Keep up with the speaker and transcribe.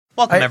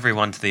Welcome,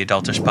 everyone, to the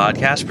Adultish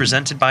Podcast,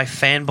 presented by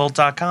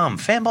Fanbolt.com.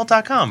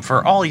 Fanbolt.com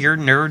for all your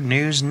nerd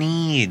news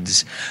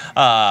needs.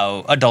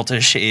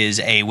 Adultish is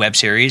a web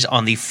series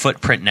on the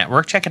Footprint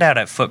Network. Check it out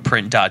at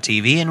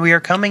footprint.tv, and we are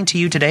coming to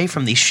you today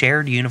from the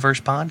Shared Universe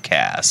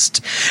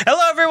Podcast.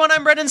 Hello, everyone.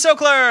 I'm Brendan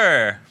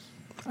Sokler.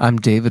 I'm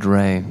David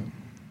Ray.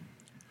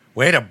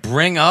 Way to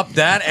bring up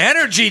that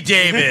energy,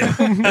 David.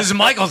 This is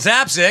Michael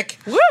Zapsik.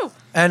 Woo!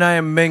 And I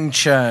am Ming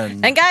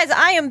Chen. And guys,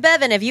 I am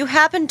Bevan. If you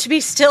happen to be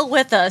still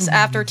with us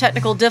after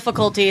technical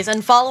difficulties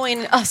and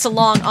following us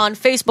along on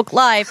Facebook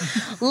Live,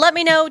 let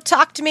me know,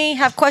 talk to me,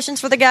 have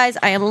questions for the guys.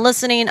 I am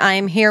listening. I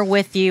am here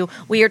with you.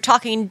 We are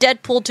talking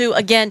Deadpool 2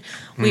 again.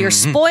 We are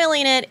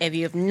spoiling it. If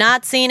you have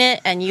not seen it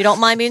and you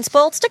don't mind being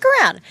spoiled, stick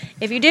around.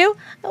 If you do,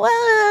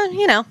 well,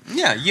 you know.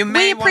 Yeah, you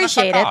may we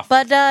appreciate it,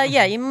 but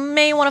yeah, you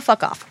may want to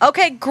fuck off.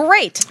 Okay,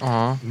 great.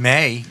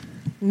 May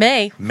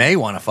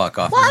want to fuck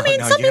off. Well, I mean,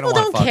 some people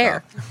don't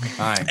care.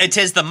 All right. It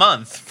is the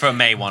month for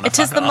May want to It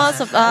is the month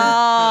of...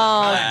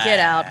 Oh, get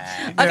out.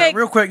 Okay. Yeah,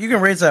 real quick, you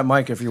can raise that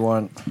mic if you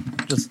want.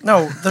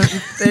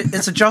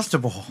 It's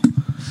adjustable.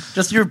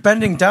 Just you're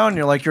bending down.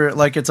 You're like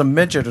it's a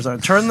midget or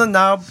something. Turn the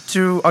knob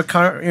to a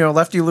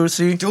lefty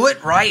loosey. Do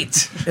it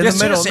right. In the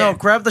middle. No,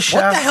 grab the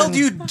shaft. What the hell do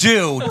you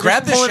do?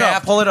 Grab the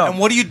shaft. Pull it up. And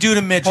what do you do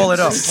to midgets? Pull it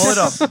up. Pull it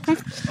up.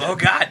 Oh,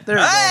 God. There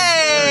you go.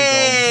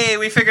 Hey,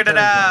 we figured it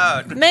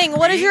out. Ming,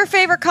 what is your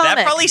favorite comic?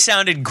 That probably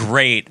sounded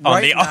great on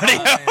the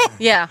audio.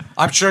 Yeah.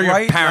 I'm sure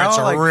your parents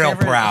are real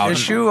proud.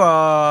 Issue,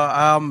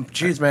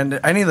 geez, man,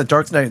 any of the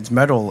Dark Knight's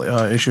Metal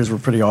issues were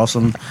pretty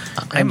awesome.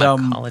 I'm a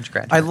college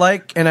graduate.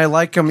 I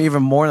like them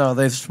even more now.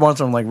 They've spawned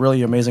some like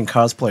really amazing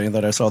cosplay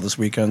that I saw this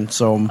weekend.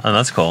 So, oh,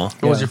 that's cool.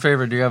 What was your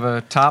favorite? Do you have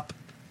a top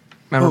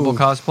memorable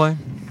cosplay?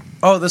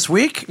 Oh, this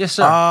week? Yes,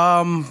 sir.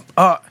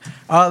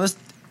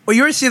 Well,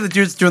 you already see the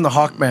dudes doing the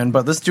Hawkman,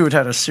 but this dude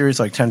had a serious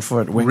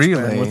 10-foot wingspan.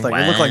 Really? With,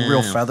 it looked like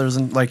real feathers,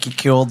 and he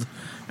killed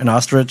an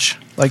ostrich.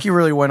 He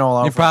really went all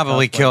out. You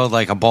probably killed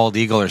a bald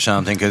eagle or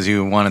something because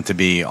you wanted to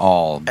be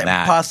all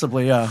that.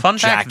 Possibly, yeah. Fun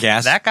fact,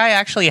 Jackass. that guy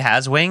actually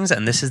has wings,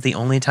 and this is the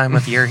only time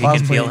of year he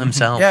can feel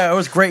himself. Yeah, it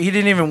was great. He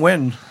didn't even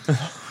win.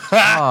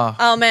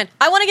 Oh, man.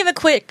 I want to give a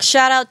quick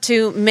shout out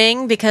to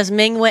Ming because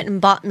Ming went and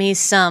bought me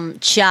some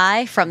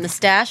chai from the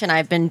stash, and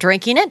I've been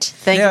drinking it.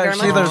 Thank you very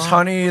much. There's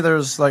honey,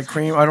 there's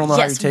cream. I don't know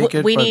how you take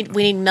it. We need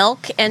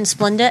milk and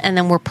Splenda, and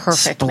then we're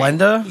perfect.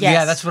 Splenda? Yes.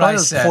 Yeah, that's what I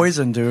Splenda's said.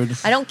 poison, dude.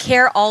 I don't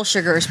care. All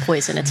sugar is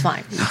poison. It's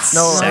fine.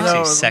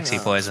 Sexy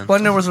poison.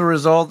 Splenda was a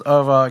result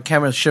of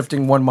chemists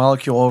shifting one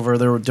molecule over.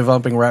 They were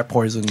developing rat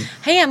poison.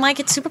 Hey, I might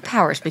get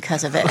superpowers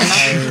because of it.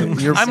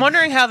 I'm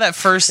wondering how that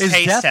first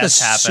taste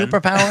test happened.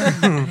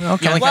 Superpower?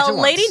 Okay. Well,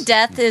 Lady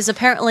Death is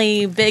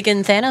apparently big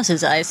in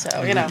Thanos' eyes,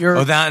 so you know.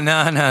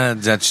 No.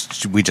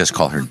 We just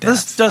call her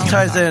Death.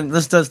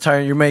 This does tie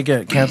in. You may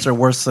get cancer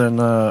worse than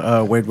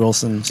Wade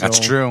Wilson. So. That's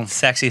true.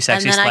 Sexy, and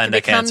then Splenda I can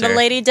become cancer. the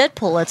Lady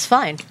Deadpool. It's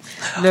fine.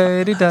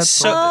 Lady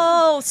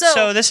Deadpool.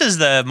 So this is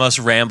the most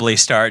rambly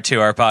start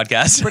to our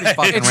podcast. Pretty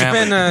fucking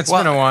It's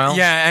been a while.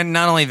 Yeah, and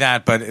not only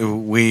that, but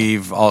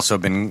we've also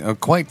been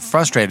quite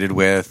frustrated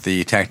with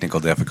the technical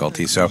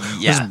difficulties. So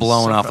just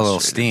blowing off a little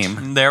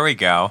steam. There we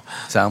go.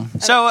 So,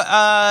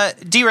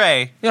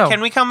 D-Ray,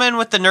 can we come in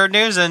with the nerd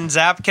news? And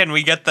Zap, can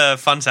we get the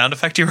fun sound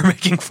effect you were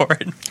making for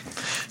it?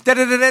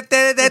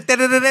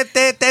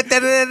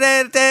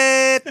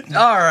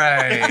 All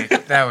right.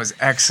 That was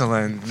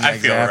excellent. I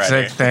feel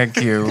ready. Thank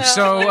you.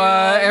 So,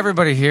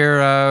 everybody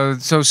here,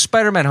 so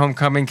Spider-Man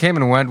Homecoming came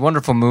and went.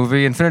 Wonderful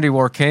movie. Infinity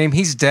War came.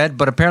 He's dead,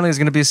 but apparently there's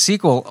going to be a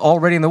sequel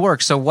already in the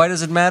works. So why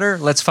does it matter?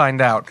 Let's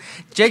find out.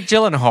 Jake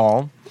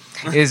Gyllenhaal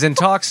is in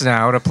talks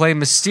now to play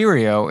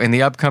Mysterio in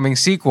the upcoming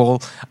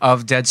sequel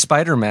of Dead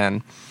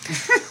Spider-Man.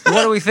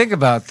 What do we think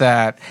about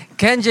that?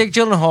 Can Jake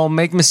Gyllenhaal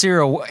make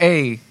Mysterio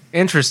A,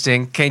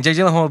 interesting? Can Jake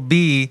Gyllenhaal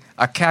B,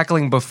 a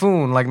cackling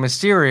buffoon like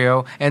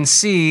Mysterio? And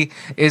C,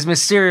 is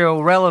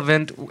Mysterio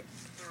relevant?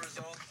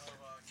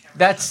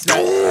 That's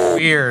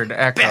weird,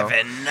 Echo.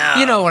 Bevan, no.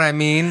 You know what I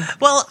mean.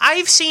 Well,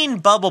 I've seen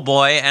Bubble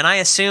Boy, and I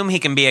assume he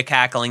can be a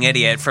cackling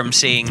idiot from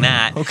seeing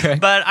that. Okay.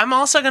 But I'm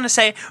also going to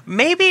say,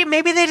 maybe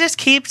they just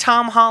keep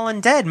Tom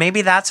Holland dead.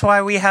 Maybe that's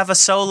why we have a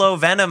solo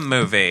Venom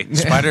movie.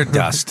 Spider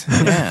dust.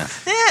 Yeah.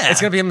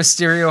 It's going to be a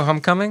Mysterio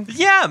Homecoming?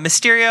 Yeah,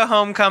 Mysterio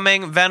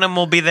Homecoming. Venom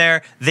will be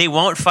there. They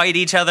won't fight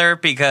each other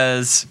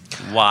because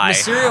why?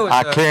 Mysterio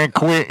is can't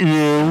quit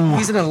you.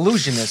 He's an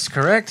illusionist,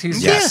 correct?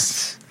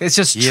 Yes. It's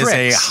just He tricks.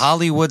 is a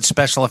Hollywood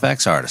special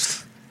effects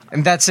artist.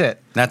 And that's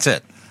it. That's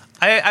it.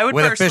 I would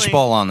With a personally...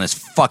 fishbowl on his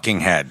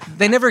fucking head.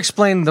 They never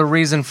explain the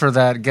reason for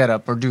that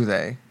getup, or do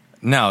they?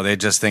 No, they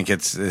just think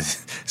it's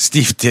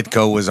Steve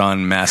Ditko was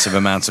on massive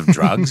amounts of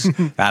drugs.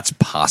 That's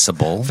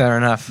possible. Fair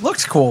enough.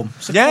 Looks cool.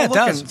 It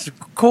does. It's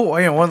cool.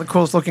 One of the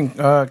coolest looking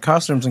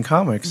costumes in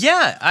comics.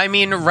 Yeah, I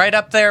mean, right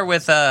up there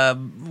with,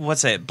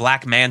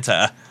 Black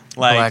Manta.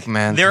 Black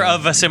Manta. They're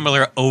of a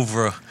similar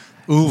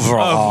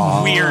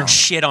Overall. weird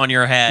shit on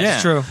your head. Yeah.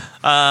 It's true.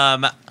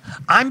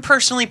 I'm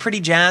personally pretty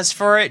jazzed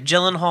for it.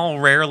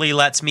 Gyllenhaal rarely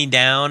lets me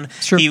down.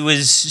 Sure. He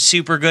was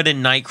super good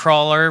in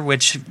Nightcrawler,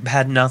 which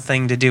had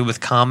nothing to do with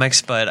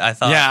comics, but I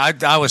thought... Yeah,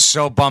 I was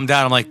so bummed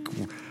out. I'm like,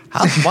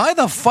 why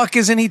the fuck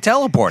isn't he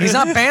teleporting? He's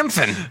not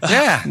bamfing.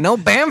 Yeah. No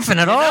bamfing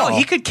at all. No,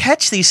 he could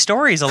catch these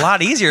stories a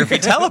lot easier if he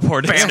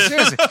teleported.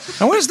 Seriously.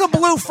 And where's the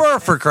blue fur,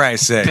 for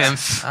Christ's sake?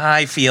 Bamf.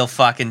 I feel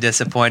fucking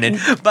disappointed.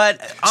 But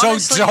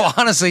honestly, So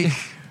honestly,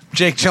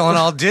 Jake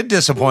Gyllenhaal did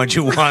disappoint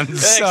you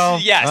once. So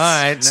yes. All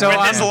right. So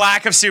with this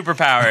lack of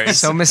superpowers.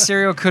 So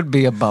Mysterio could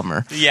be a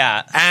bummer.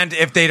 Yeah. And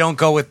if they don't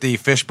go with the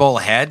fishbowl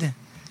head,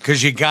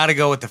 because you got to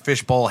go with the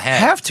fishbowl head.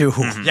 Have to.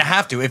 You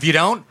have to. If you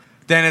don't,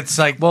 then it's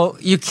like... Well,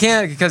 you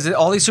can't, because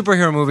all these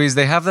superhero movies,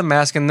 they have the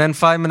mask, and then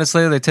 5 minutes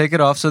later they take it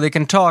off so they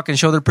can talk and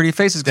show their pretty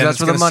faces, because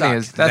that's where the money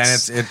is.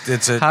 That's, then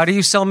it's a... how do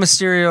you sell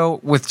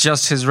Mysterio with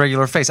just his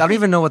regular face? I don't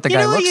even know what the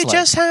guy looks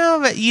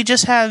like. You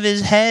just have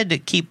his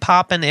head keep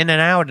popping in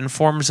and out in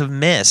forms of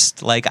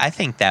mist. Like, I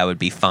think that would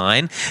be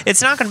fine.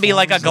 It's not going to be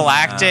like a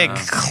galactic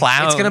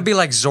cloud. It's going to be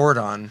like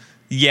Zordon.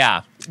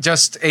 Yeah.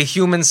 Just a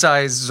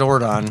human-sized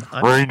Zordon.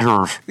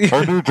 Rangers,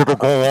 I need you to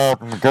go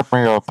out and get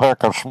me a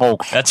pack of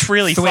smokes. That's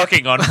really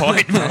fucking on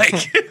point, Mike.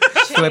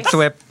 Thwip,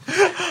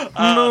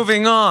 thwip.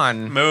 Moving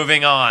on.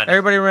 Moving on.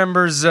 Everybody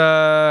remembers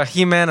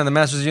He-Man and the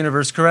Masters of the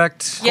Universe,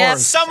 correct?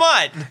 Yes.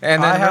 Somewhat.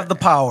 And then I have the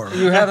power.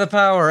 You have the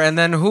power. And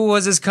then who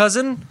was his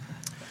cousin?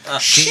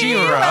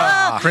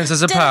 She-Ra.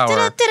 Princess of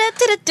Power.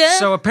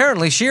 So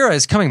apparently She-Ra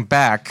is coming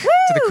back to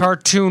the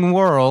cartoon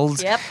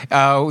world.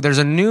 Yep. There's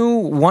a new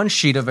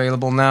one-sheet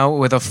available now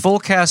with a full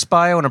cast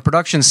bio and a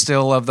production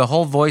still of the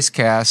whole voice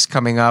cast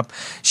coming up.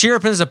 She-Ra,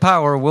 Princess of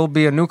Power will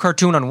be a new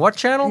cartoon on what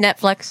channel?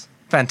 Netflix.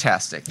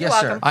 Fantastic. Yes,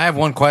 welcome. sir. I have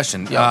one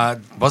question.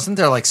 Wasn't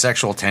there like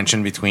sexual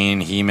tension between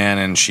He-Man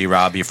and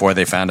She-Ra before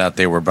they found out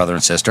they were brother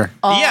and sister?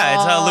 Yeah,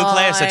 it's a Luke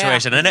Leia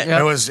situation, isn't it?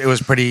 Yeah. It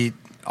was pretty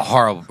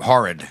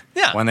horrid.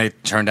 Yeah. When they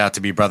turned out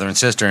to be brother and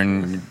sister,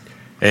 and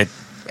it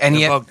And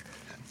yet- evoked-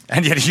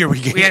 and yet here we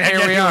Here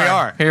we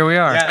are. Here we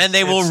are. And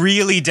they will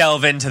really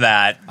delve into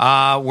that.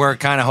 We're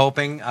kind of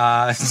hoping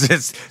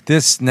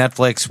this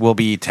Netflix will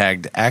be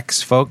tagged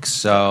X, folks.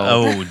 So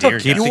Oh, dear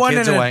keep God. the You want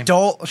kids an away.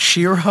 adult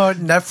She-Ra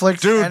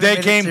Netflix? Dude, they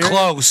animated came series?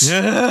 close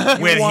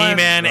with want-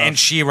 He-Man and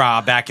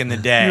She-Ra back in the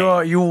day.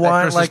 You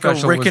want Christmas like a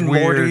special Rick was and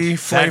weird. Morty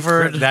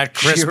flavored that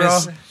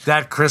Christmas She-Ra?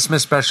 that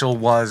Christmas special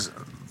was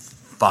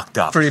fucked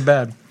up. Pretty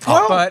bad.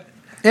 Well, But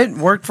It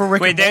worked for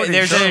Rick Wait, and Morty.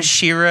 there's so- a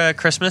She-Ra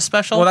Christmas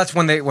special? well, that's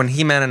when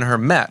He-Man and her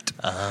met.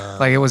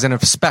 Like it was in a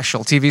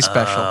special TV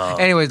special.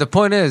 Anyways, the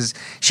point is,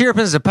 She-Ra,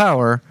 Princess of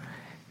Power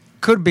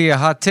could be a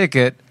hot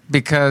ticket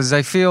because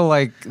I feel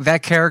like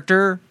that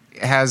character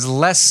has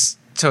less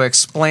to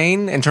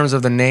explain in terms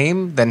of the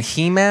name than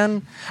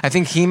He-Man. I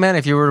think He-Man,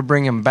 if you were to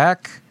bring him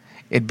back,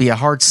 it'd be a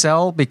hard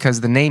sell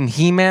because the name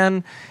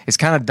He-Man is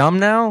kind of dumb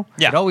now.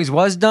 Yeah. It always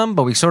was dumb,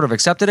 but we sort of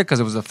accepted it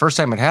because it was the first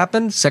time it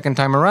happened. Second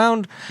time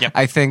around, Yep.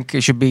 I think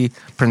it should be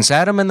Prince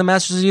Adam in the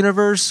Masters of the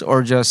Universe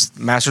or just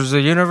Masters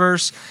of the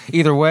Universe.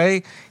 Either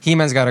way,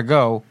 He-Man's got to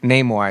go,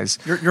 name-wise.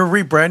 You're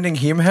rebranding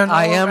He-Man?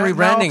 I am right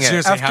rebranding now? it.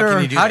 Seriously, how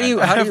can you do How that? do you-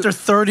 After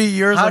 30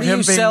 years How of do him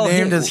you being sell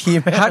named as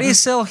He-Man. How do you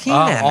sell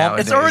He-Man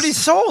nowadays? It's already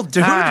sold,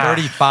 dude.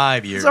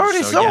 35 years. It's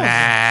already sold.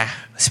 yeah.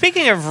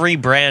 Speaking of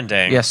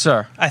rebranding, Yes,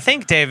 sir. I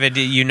think, David,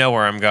 you know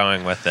where I'm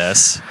going with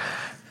this.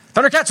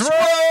 Thundercats roar!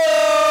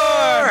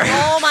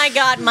 Oh my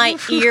God, my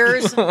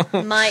ears,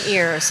 my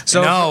ears.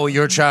 So, No,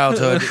 your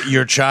childhood.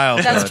 Your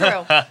childhood. That's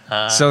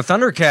true. So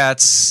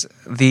Thundercats,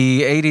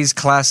 the 80s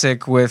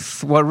classic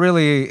with what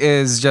really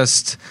is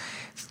just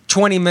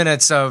 20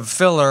 minutes of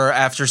filler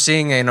after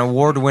seeing an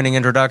award-winning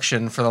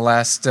introduction for the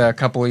last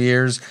couple of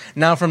years.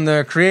 Now from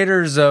the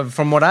creators of,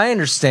 from what I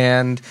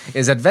understand,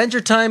 is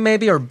Adventure Time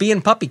maybe, or Bee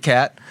and Puppy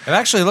Cat. It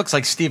actually looks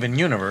like Steven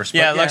Universe. But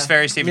Yeah, it looks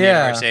very Steven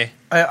Yeah. Universe-y.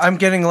 I'm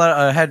getting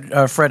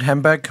a Fred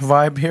Hembeck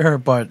vibe here,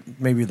 but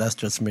maybe that's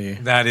just me.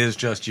 That is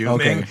just you.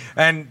 Okay. Ming.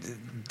 And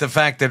the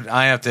fact that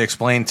I have to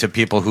explain to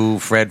people who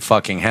Fred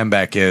fucking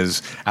Hembeck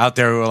is out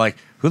there who are like,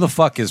 who the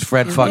fuck is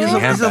Fred fucking He's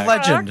Hembeck? a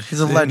legend.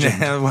 He's a legend.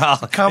 Well,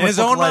 Comic in his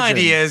book own legend. mind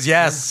he is,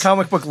 yes.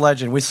 Comic book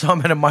legend. We saw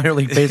him at a minor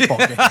league baseball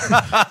game.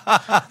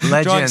 Drawing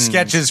Legend.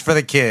 sketches for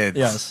the kids.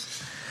 Yes.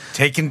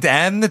 Taking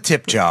and the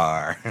tip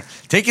jar.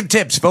 Taking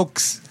tips,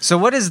 folks. So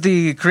what is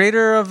the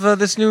creator of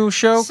this new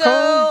show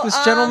called?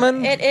 This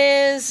gentleman? It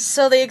is,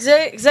 so the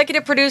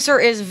executive producer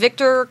is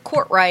Victor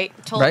Courtwright,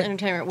 told Right.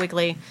 Entertainment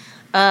Weekly.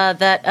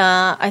 That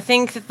I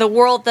think the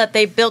world that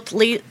they built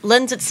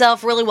lends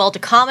itself really well to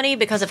comedy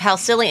because of how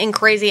silly and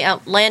crazy,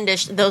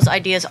 outlandish those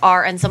ideas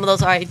are, and some of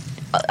those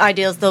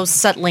ideas, those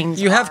settlings.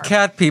 You have are.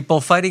 cat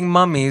people fighting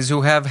mummies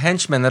who have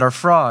henchmen that are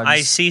frogs.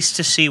 I cease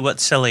to see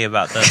what's silly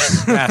about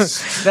this.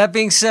 Yes. That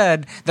being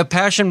said, the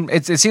passion,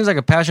 it seems like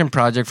a passion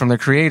project from the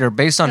creator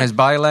based on his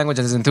body language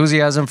and his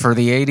enthusiasm for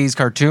the 80s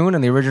cartoon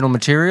and the original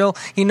material.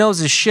 He knows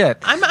his shit.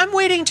 I'm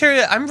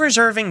I'm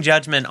reserving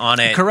judgment on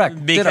it.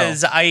 Correct.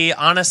 Because I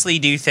honestly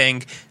do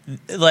think,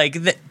 like,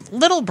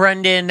 little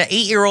Brendan,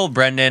 8-year-old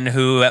Brendan,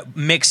 who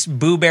mixed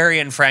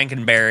Booberry and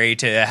Frankenberry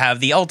to have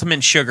the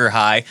ultimate sugar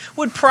high,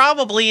 would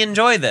probably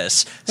enjoy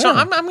this. So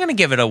I'm going to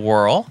give it a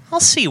whirl. I'll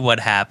see what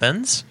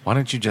happens. Why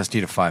don't you just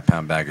eat a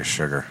 5-pound bag of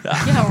sugar?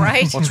 Yeah,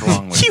 right. What's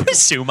wrong with You you?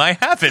 assume I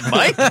haven't,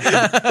 Mike.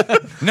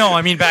 No,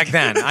 I mean back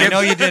then. I know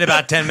you did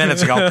about 10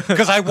 minutes ago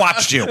because I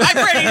watched you. I'm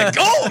ready to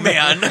go,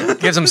 man.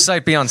 Gives them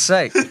sight beyond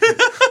sight.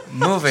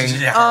 Moving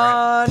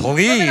on.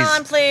 Please. Moving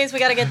on, please. We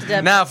got to get to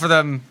Deadpool. Now for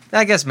the,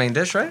 I guess, main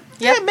dish, right?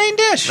 Yeah, main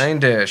dish. Main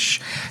dish.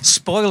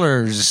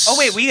 Spoilers. Oh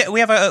wait, we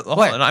have a. Hold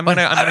What? on, I'm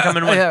gonna come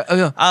in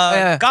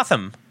with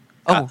Gotham.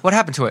 Oh, what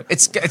happened to it?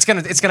 It's gonna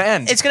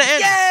end. It's gonna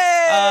end.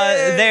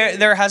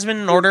 There has been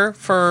an order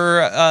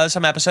for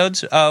some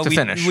episodes. We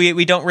finish.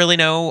 We don't really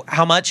know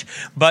how much,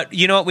 but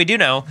you know what we do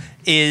know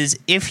is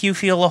if you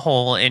feel a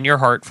hole in your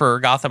heart for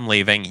Gotham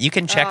leaving, you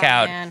can check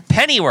out man.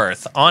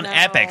 Pennyworth on No.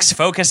 Epix,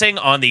 focusing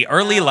on the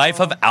early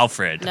life of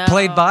Alfred. No.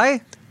 Played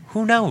by?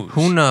 Who knows?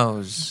 Who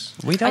knows?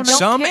 We I don't know. don't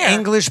Some care.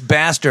 English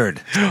bastard.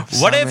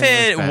 What if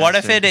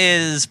English it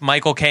is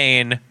Michael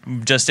Caine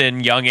just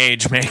in young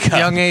age makeup?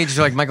 Young age,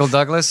 like Michael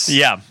Douglas?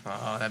 Yeah.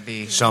 Oh, that'd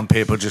be... Some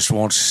people just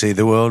want to see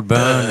the world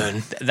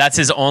burn. That's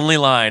his only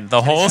line.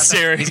 The whole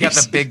series. He's got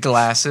the big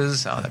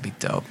glasses. Oh, that'd be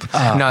dope. No,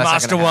 that's not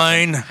Master gonna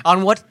happen. Wayne.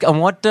 On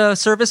what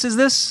service is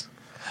this?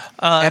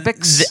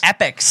 Epix? The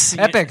Epix.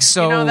 Epix.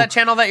 So you know that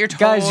channel that you're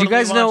totally guys, you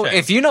guys know, watching.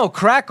 if you know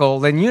Crackle,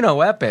 then you know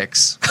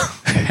Epix.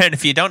 And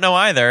if you don't know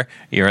either,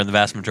 you're in the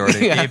vast majority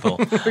of Yeah, people.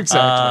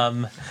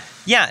 exactly.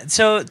 Yeah,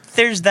 so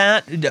there's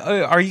that.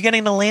 Are you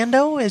getting to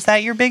Lando? Is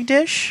that your big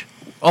dish?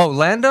 Oh,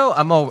 Lando?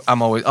 I'm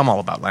all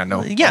about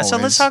Lando. Yeah, so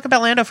let's always. talk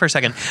about Lando for a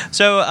second.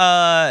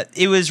 So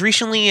it was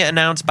recently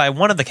announced by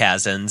one of the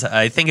Kazans,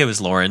 I think it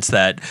was Lawrence,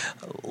 that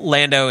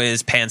Lando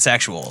is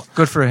pansexual.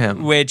 Good for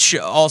him. Which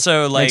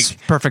also, like, Makes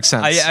perfect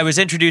sense. I was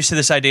introduced to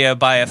this idea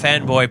by a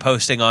fanboy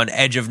posting on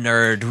Edge of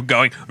Nerd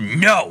going,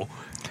 no!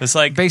 It's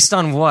like, Based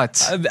on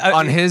what?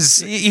 On his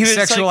he was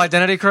sexual like-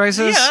 identity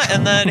crisis? yeah,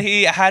 and then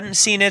he hadn't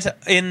seen it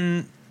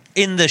in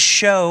the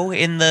show,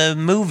 in the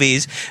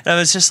movies. And I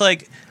was just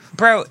like,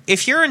 bro,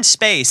 if you're in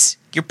space,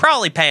 you're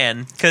probably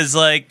pan, because,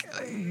 like...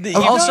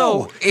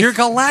 Also, you're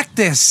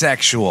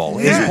galactisexual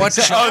is what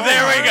Oh,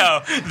 there we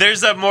go.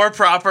 There's a more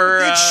proper...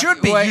 It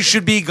should be. Wait. You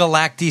should be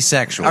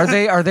galactisexual.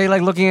 Are they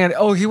like looking at,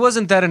 oh, he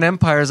wasn't that in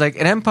Empire? It's like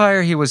in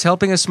Empire he was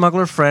helping a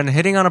smuggler friend,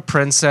 hitting on a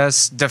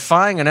princess,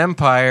 defying an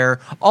empire,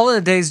 all in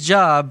a day's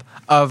job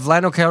of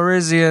Lando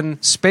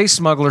Calrissian, space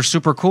smuggler,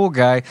 super cool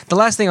guy. The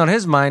last thing on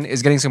his mind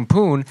is getting some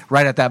poon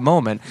right at that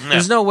moment.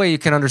 There's no way you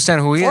can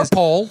understand who he Or is.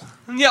 Pole.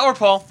 Yeah, or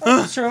Paul.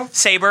 True.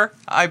 Saber,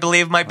 I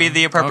believe, might be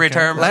the appropriate Okay.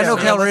 term. Lando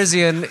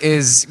Calrissian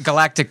is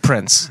Galactic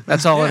Prince.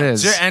 That's all it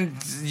is. And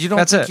you don't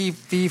That's think it.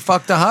 he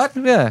fucked a hut?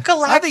 Yeah.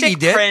 Galactic I think he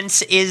did.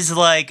 Prince is,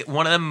 like,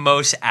 one of the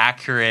most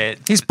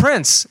accurate... He's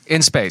Prince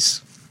in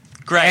space.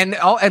 Great.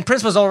 And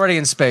Prince was already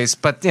in space,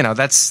 but you know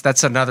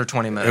that's another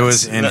 20 minutes. It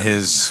was in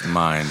his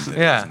mind.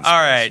 Yeah.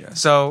 All right.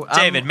 So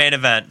David, main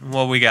event.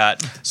 What we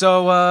got?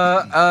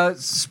 So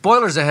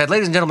spoilers ahead,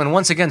 ladies and gentlemen.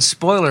 Once again,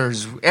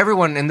 spoilers.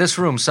 Everyone in this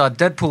room saw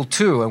Deadpool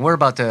 2, and we're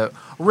about to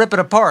rip it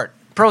apart.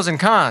 Pros and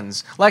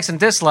cons, likes and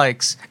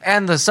dislikes,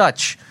 and the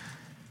such.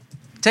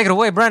 Take it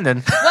away,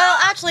 Brendan. Well,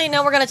 actually,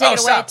 no, we're going to take it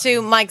away stop.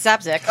 to Mike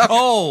Zapzik.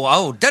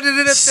 Oh.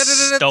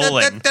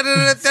 Stolen.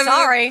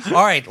 Sorry.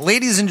 All right,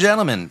 ladies and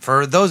gentlemen,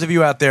 for those of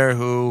you out there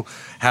who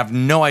have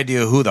no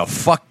idea who the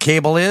fuck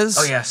Cable is,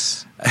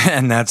 yes.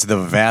 and that's the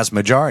vast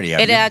majority of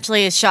It you.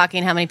 actually is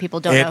shocking how many people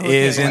don't know It who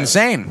is Cable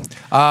insane.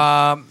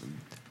 Our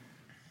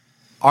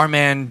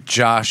man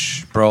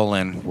Josh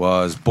Brolin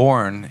was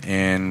born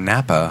in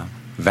Napa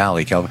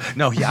Valley, California.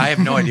 No, I have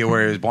no idea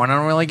where he was born. I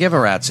don't really give a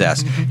rat's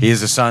ass. He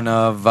is the son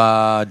of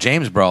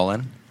James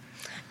Brolin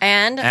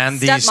And and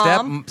the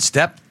stepmom,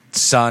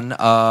 stepson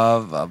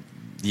of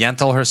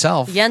Yentl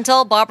herself.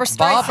 Yentl, Barbara Streisand.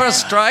 Barbara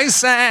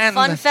Streisand.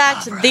 Fun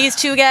fact, these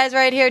two guys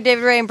right here,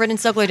 David Ray and Brendan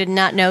Stokely, did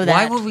not know that.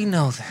 Why would we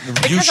know that? You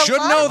Because a should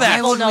lot know of that.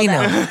 people know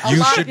that. A You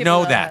lot of should people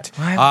know that.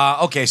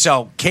 Okay,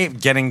 so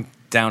getting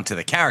down to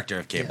the character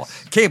of Cable.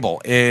 Yes.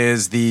 Cable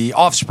is the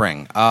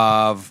offspring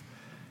of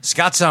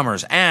Scott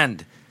Summers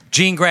and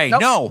Jean Grey. Nope.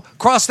 No,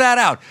 cross that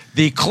out.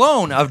 The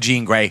clone of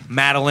Jean Grey,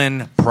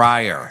 Madeline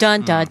Pryor.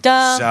 Dun, dun,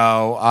 dun.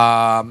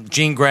 So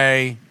Jean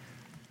Grey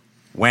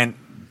went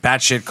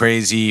batshit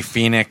crazy.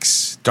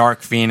 Phoenix,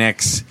 Dark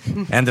Phoenix,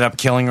 ended up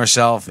killing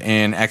herself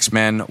in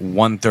X-Men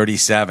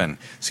 137.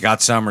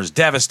 Scott Summers,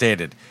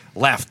 devastated,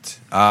 left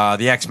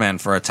the X-Men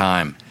for a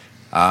time.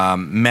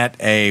 Met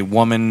a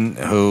woman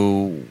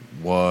who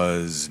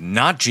was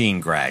not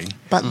Jean Grey,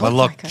 But looked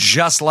looked like her.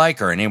 just like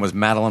her. Her name was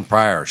Madeline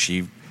Pryor.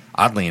 She,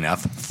 oddly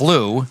enough,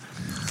 flew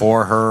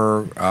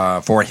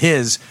for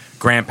his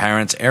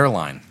grandparents'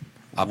 airline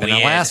up in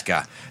Weird.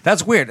 Alaska.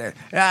 That's weird. And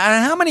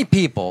how many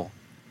people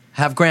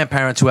have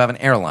grandparents who have an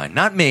airline.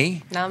 Not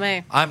me. Not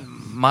me.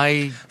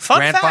 My Fun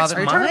grandfather.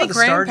 facts, my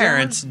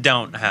grandparents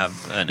don't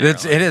have an It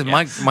is.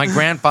 Yeah. My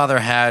grandfather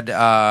had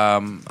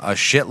a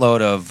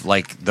shitload of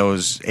like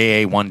those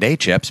AA one day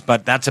chips,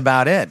 but that's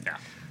about it. Yeah.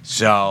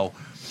 So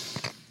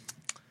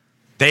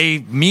they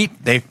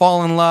meet, they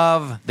fall in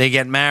love, they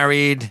get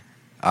married.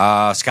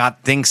 Scott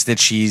thinks that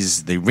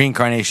she's the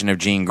reincarnation of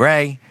Jean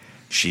Grey.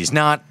 She's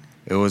not.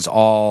 It was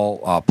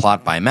all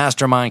plot by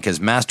Mastermind, because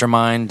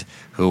Mastermind,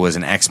 who was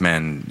an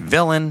X-Men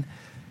villain,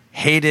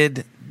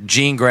 hated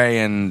Jean Grey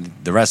and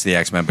the rest of the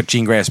X-Men, but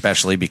Jean Grey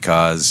especially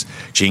because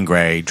Jean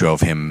Grey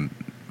drove him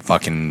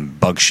fucking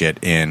bug shit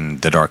in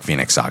the Dark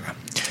Phoenix saga.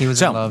 He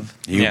was in love.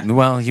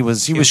 Well, he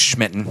was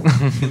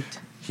schmitten.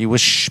 He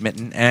was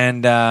schmitten,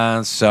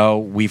 and so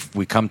we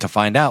come to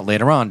find out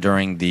later on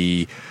during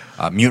the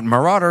Mutant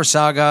Marauder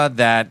saga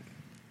that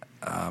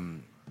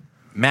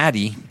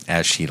Maddie,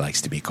 as she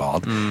likes to be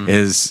called,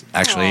 is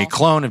actually a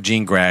clone of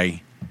Jean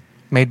Grey,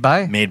 Made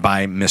by? made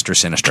by Mr.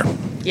 Sinister.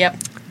 Yep.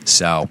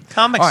 So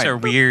Comics all right. are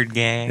weird,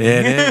 gang.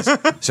 It is.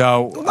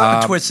 So A lot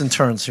of twists and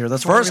turns here.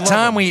 That's what first we love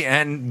time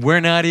them.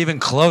 we're not even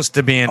close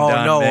to being Oh,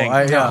 done. no, Bing.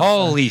 yeah.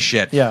 Holy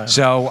shit! Yeah.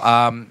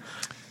 So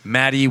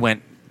Maddie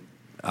went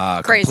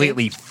Crazy.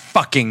 completely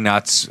fucking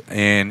nuts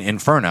in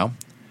Inferno,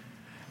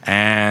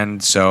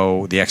 and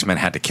so the X-Men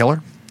had to kill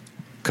her,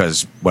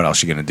 because what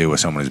else are you going to do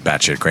with someone who's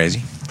batshit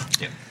crazy?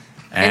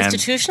 And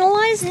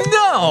Institutionalize them?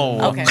 No.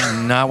 Okay.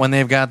 not when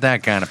they've got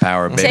that kind of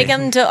power, baby. Take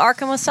them to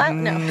Arkham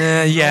Asylum?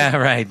 No. Yeah,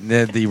 right.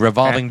 The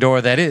revolving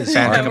door that is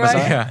Phantom Arkham Right.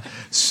 Asylum. Yeah.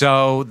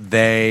 So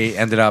they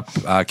ended up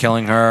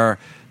killing her.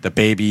 The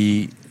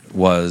baby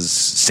was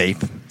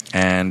safe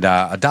and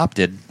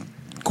adopted,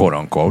 quote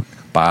unquote,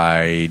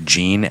 by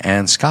Jean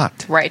and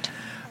Scott. Right.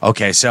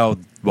 Okay, so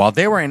while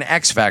they were in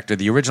X Factor,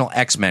 the original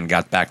X-Men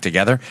got back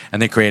together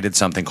and they created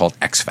something called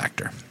X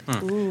Factor,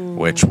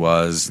 which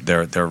was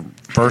their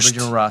first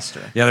Original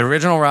roster. Yeah, the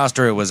original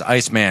roster, it was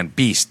Iceman,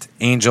 Beast,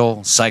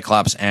 Angel,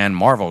 Cyclops, and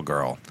Marvel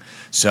Girl.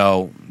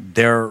 So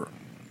their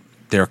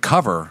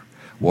cover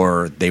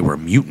they were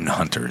mutant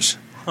hunters.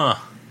 Huh.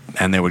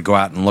 And they would go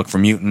out and look for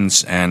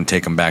mutants and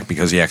take them back,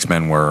 because the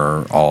X-Men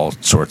were all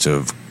sorts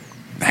of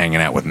hanging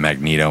out with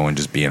Magneto and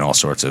just being all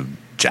sorts of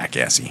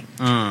jackassy.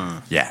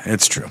 Yeah,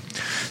 it's true.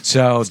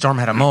 So Storm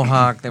had a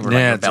mohawk. They were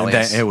like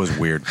rebellious. it was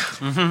weird.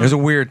 It was a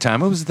weird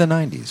time. It was the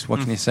 90s. What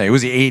can you say? It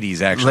was the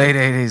 80s, actually. Late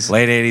 80s.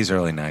 Late 80s,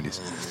 early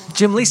 90s.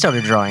 Jim Lee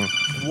started drawing.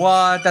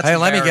 What? That's Hey,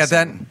 let me get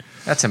that. embarrassing.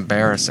 That's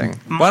embarrassing.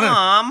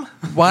 Mom.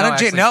 Why don't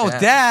you? actually, No,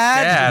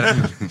 Dad.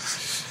 Dad.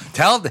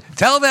 Tell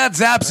that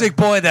Zapsic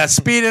boy that.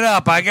 Speed it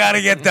up. I got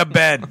to get to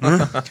bed.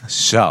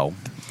 So,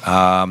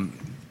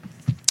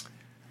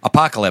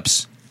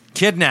 Apocalypse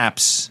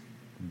kidnaps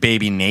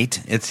baby Nate.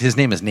 His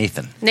name is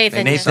Nathan.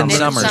 Nathan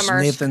Summers.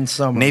 Nathan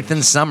Summers.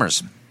 Nathan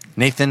Summers.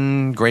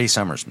 Nathan Gray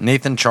Summers.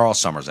 Nathan Charles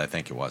Summers, I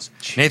think it was.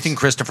 Nathan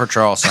Christopher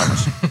Charles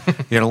Summers.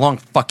 He had a long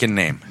fucking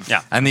name.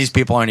 Yeah. And these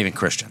people aren't even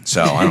Christian,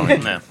 so I don't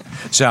even No.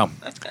 So,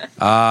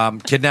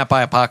 kidnapped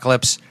by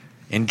Apocalypse,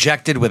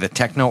 injected with a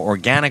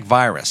techno-organic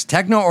virus.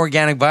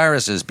 Techno-organic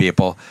viruses,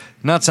 people,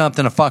 not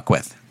something to fuck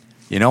with.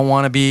 You don't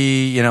want to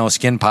be,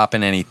 skin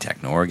popping any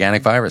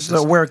techno-organic viruses.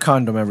 So wear a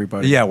condom,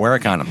 everybody. Yeah, wear a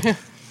condom.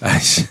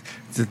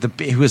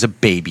 He was a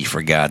baby,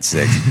 for God's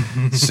sake.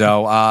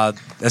 So,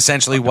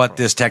 essentially, what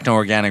this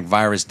techno-organic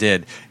virus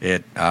did,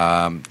 it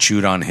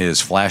chewed on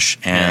his flesh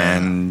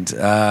and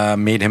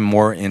made him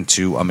more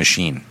into a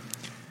machine.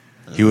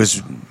 He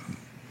was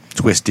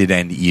twisted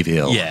and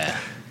evil. Yeah.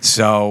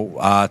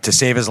 So, to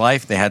save his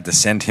life, they had to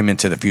send him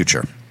into the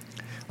future,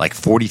 like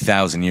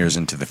 40,000 years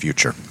into the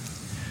future.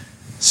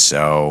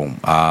 So,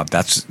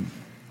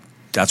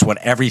 that's what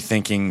every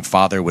thinking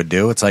father would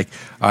do. It's like,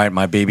 all right,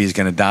 my baby's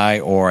going to die,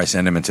 or I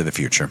send him into the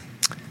future.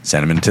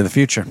 Send him into the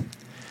future.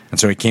 And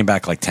so he came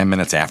back like 10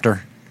 minutes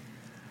after,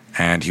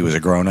 and he was a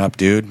grown-up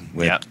dude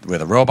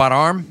with a robot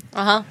arm,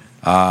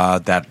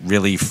 that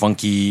really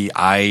funky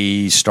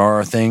eye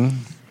star thing,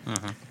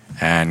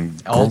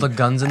 and All the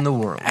guns in the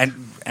world.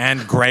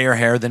 and grayer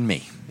hair than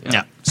me.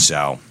 Yeah.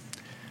 So,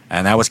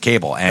 and that was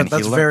Cable. And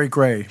That's very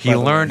gray. He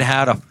learned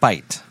how to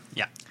fight.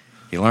 Yeah.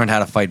 He learned how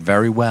to fight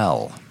very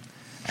well.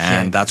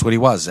 And that's what he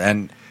was.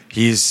 And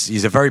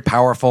he's a very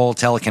powerful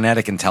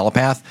telekinetic and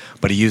telepath,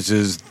 but he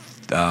uses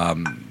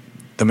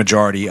the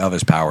majority of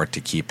his power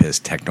to keep his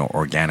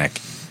techno-organic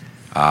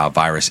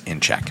virus in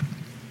check.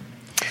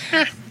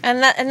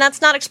 And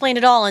that's not explained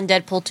at all in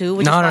Deadpool 2,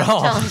 which Not is at why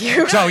all. I'm telling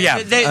you. So,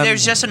 yeah.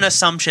 There's just an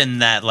assumption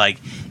that, like,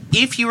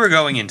 if you were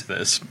going into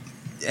this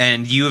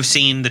and you have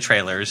seen the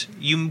trailers,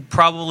 you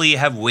probably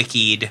have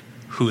wikied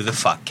who the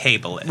fuck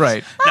Cable is.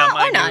 Right. Now,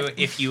 Why mind not? you,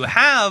 if you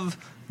have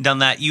done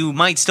that, you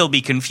might still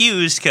be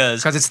confused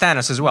because, Because it's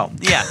Thanos as well.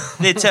 yeah,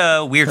 it's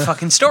a weird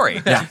fucking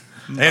story. Yeah.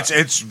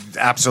 It's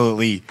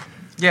absolutely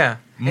Yeah.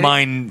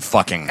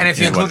 mind-fucking. And if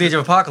you is include what- the Age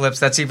of Apocalypse,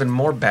 that's even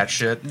more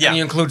batshit. Yeah. And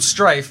you include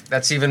Strife,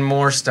 that's even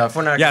more stuff.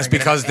 We're not. Yes, gonna get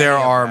because into there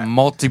any of are that.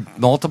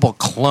 multiple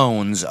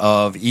clones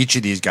of each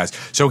of these guys.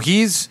 So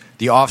he's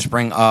the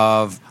offspring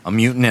of a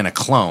mutant and a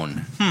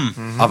clone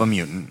of a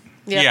mutant.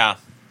 Yeah.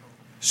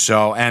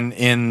 So, and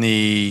in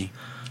the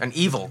An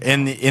evil.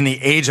 in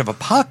the age of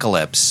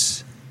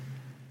apocalypse,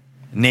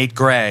 Nate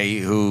Gray,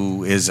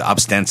 who is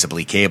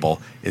ostensibly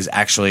Cable, is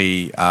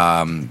actually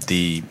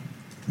the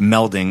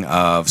melding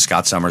of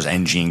Scott Summers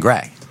and Jean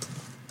Grey.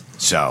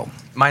 So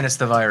Minus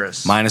the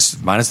virus. minus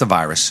the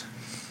virus.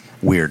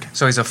 Weird.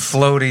 So he's a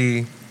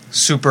floaty,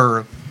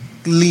 super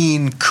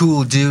lean,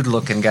 cool dude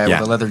looking guy Yeah.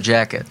 with a leather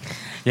jacket.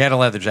 He had a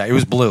leather jacket. It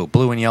was blue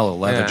and yellow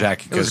leather Yeah.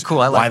 jacket. It was 'cause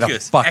cool. I why liked the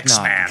it. fuck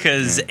X-Men. not?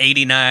 Because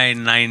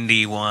 89,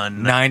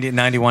 91.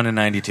 91 and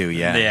 92.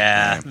 Yeah.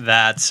 Yeah,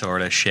 that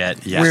sort of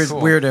shit. Yes.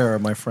 Weird era,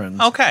 my friends.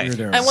 Okay. Weird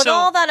era. And with So-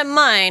 all that in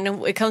mind,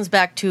 it comes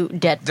back to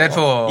Deadpool.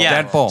 Deadpool.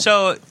 Yeah. Deadpool.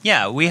 So,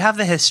 yeah, we have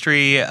the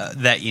history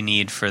that you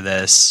need for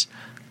this.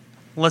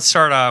 Let's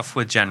start off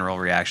with general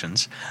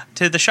reactions.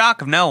 To the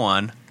shock of no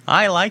one,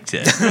 I liked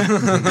it.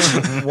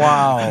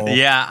 Wow.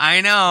 Yeah,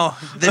 I know.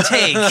 The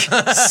take.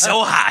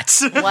 So hot.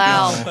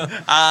 Wow.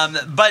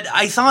 But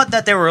I thought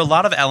that there were a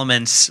lot of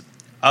elements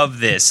of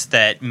this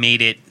that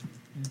made it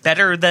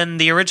better than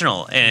the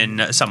original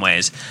in some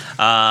ways.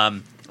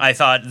 I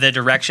thought the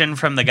direction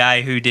from the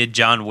guy who did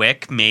John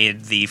Wick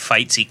made the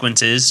fight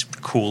sequences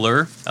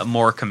cooler,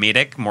 more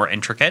comedic, more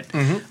intricate.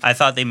 I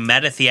thought the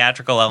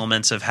meta-theatrical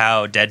elements of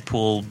how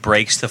Deadpool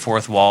breaks the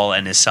fourth wall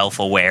and is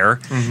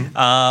self-aware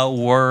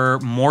were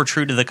more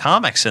true to the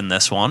comics in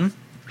this one.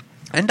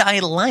 And I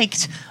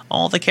liked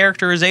all the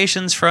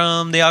characterizations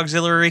from the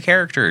auxiliary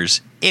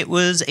characters. It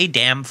was a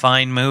damn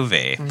fine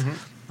movie.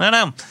 I don't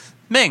know.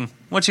 Ming,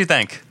 what you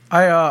think?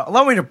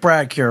 Allow me to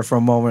brag here for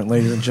a moment,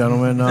 ladies and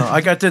gentlemen.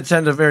 I got to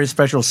attend a very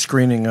special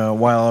screening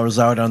while I was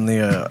out on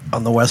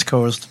the West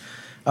Coast.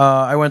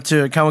 I went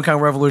to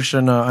Comic-Con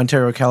Revolution,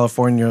 Ontario,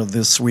 California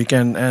this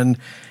weekend, and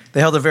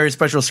they held a very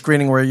special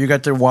screening where you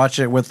got to watch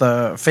it with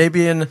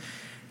Fabian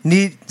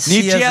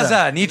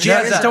Nicieza. He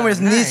told me it's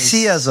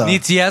Nicieza.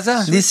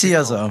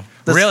 Nicieza.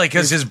 Really?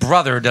 Because his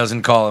brother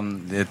doesn't call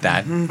him it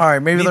that. All right,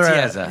 maybe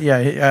Nicieza.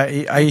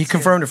 he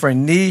confirmed it for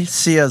me.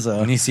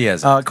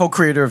 Nicieza,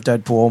 co-creator of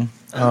Deadpool,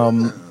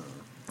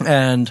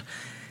 and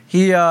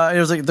he it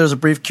was like there's a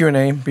brief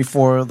Q&A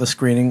before the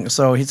screening.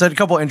 So he said a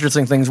couple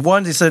interesting things.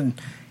 One, he said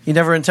he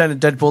never intended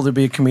Deadpool to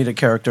be a comedic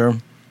character.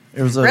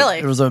 It was a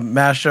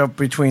mashup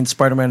between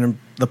Spider-Man and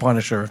the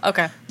Punisher.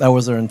 Okay. That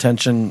was their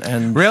intention,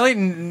 and Really?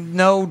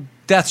 No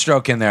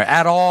Deathstroke in there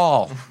at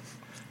all.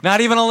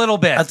 Not even a little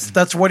bit.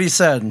 that's what he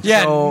said.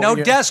 Yeah, So, no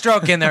yeah.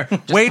 Deathstroke in there.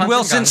 Wade punch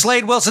Wilson, and guns.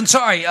 Slade Wilson.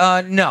 Sorry,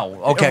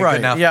 no. Okay, right. good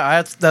enough.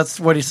 Yeah, that's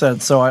what he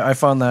said. So I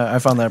found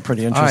that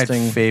pretty All right,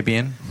 interesting.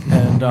 Fabian.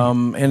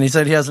 And he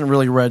said he hasn't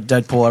really read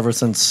Deadpool ever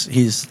since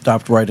he's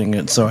stopped writing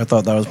it. So I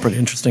thought that was pretty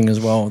interesting as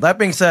well. That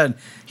being said,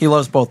 he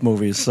loves both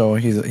movies, so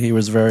he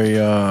was very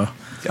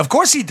Of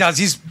course he does.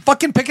 He's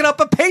fucking picking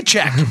up a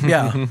paycheck.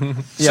 yeah.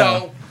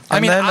 So I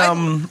And mean,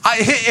 then,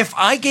 if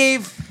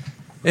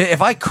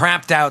I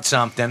crapped out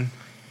something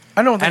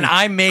I don't think and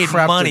I made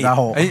crapped money, It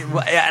out.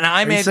 and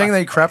I Are made you saying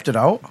they crapped it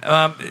out?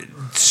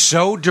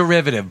 so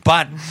derivative,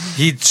 but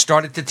he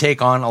started to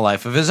take on a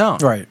life of his own.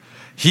 Right.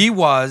 He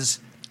was,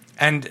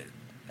 and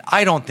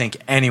I don't think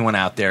anyone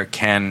out there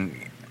can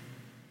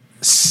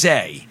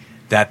say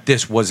that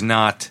this was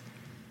not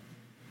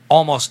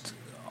almost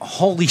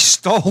wholly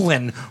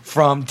stolen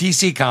from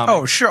DC Comics.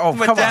 Oh, sure. Oh,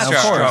 With come on. Of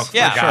Deathstroke, course. for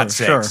Yeah. God's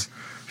Sure, sakes.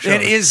 sure.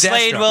 It is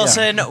Slade Deathstroke.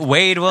 Wilson,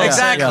 Wade Wilson.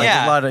 Exactly.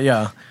 Yeah. A lot of,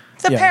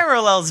 The yeah.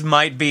 parallels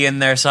might be in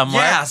there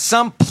somewhere. Yeah,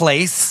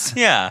 someplace.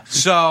 Yeah.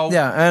 So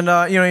Yeah, and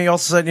he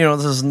also said,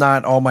 this is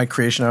not all my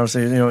creation.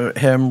 Obviously,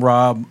 him,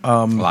 Rob,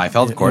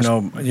 Liefeld, of course.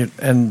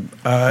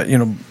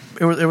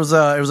 It was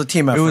a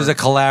team effort. it was a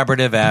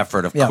collaborative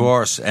effort, of Yeah.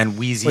 course. And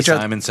Wheezy Which I-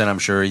 Simonson, I'm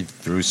sure he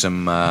threw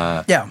some.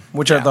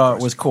 which Yeah, I of thought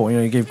course. was cool.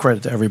 He gave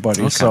credit to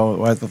everybody,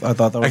 so I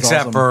thought that was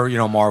Except awesome.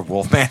 for Marv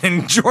Wolfman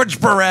and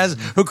George Perez,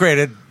 who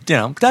created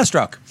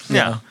Deathstroke.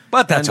 Yeah.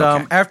 But that's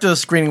and okay. after the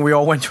screening, we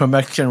all went to a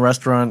Mexican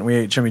restaurant. We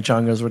ate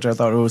chimichangas, which I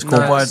thought was cool.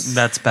 Nice. But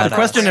That's the badass.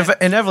 question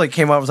inevitably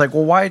came up. I was like,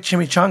 well, why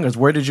chimichangas?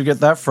 Where did you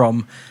get that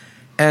from?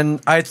 And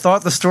I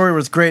thought the story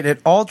was great.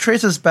 It all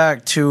traces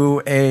back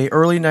to a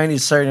early '90s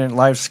Saturday Night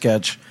Live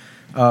sketch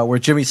where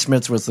Jimmy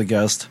Smits was the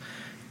guest,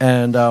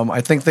 and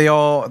I think they're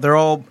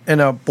all in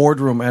a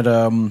boardroom at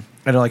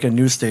like a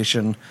news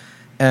station,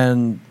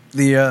 and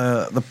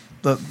the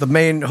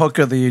main hook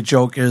of the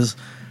joke is.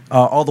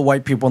 All the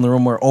white people in the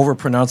room were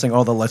overpronouncing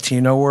all the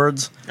Latino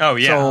words. Oh,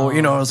 yeah. So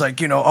it was like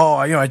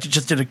I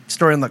just did a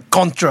story on the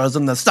Contras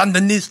and the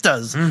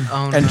Sandinistas,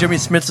 and Jimmy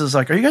Smits is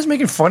like, "Are you guys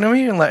making fun of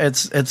me?" And like,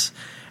 it's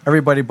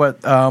everybody, but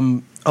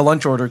a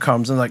lunch order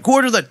comes and like, "Who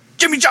ordered the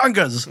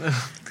chimichangas?"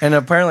 And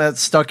apparently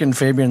that's stuck in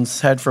Fabian's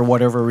head for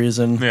whatever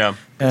reason. Yeah.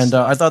 And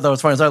I thought that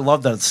was funny. I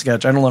love that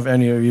sketch. I don't know if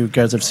any of you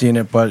guys have seen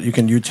it, but you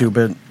can YouTube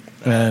it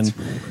and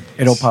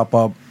it'll pop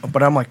up.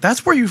 But I'm like,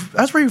 that's where you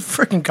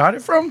freaking got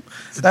it from?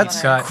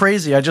 That's cut.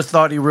 crazy. I just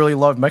thought he really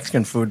loved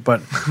Mexican food,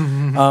 but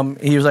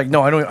he was like,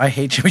 no, I don't. I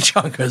hate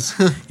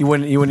chimichangas. He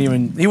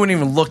wouldn't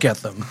even look at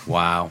them.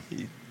 Wow.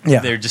 Yeah,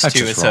 They're just That's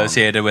too just wrong.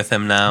 associated with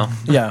him now.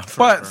 Yeah,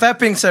 but that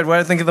being said, what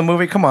I think of the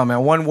movie, come on,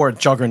 man, one word,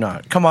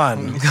 Juggernaut. Come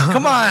on,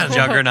 come on.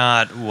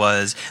 Juggernaut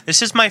was.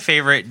 This is my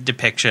favorite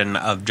depiction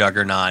of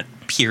Juggernaut.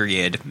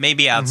 Period.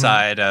 Maybe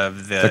outside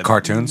of The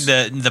cartoons?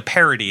 the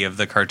parody of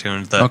the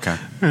cartoons. Okay.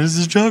 This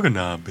is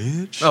Juggernaut,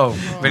 bitch. Oh,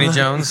 Vinnie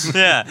Jones.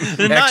 Yeah.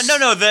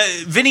 No.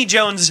 The Vinnie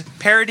Jones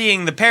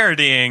parodying the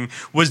parodying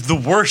was the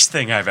worst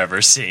thing I've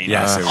ever seen.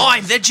 Yes, it was.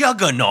 I'm the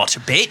Juggernaut,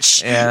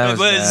 bitch. Yeah, that it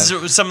was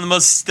was some of the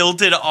most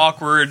stilted,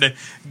 awkward,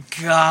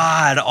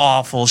 god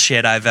awful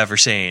shit I've ever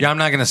seen. Yeah, I'm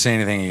not going to say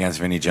anything against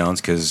Vinnie Jones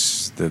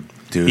because the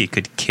dude. He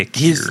could kick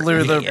He's your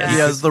literally ass. he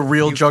has the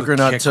real You could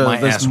Juggernaut kick to my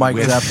this ass Mike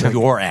with Zapsik.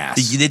 your ass.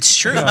 It's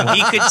true.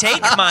 He could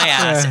take my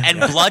ass and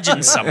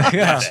bludgeon someone with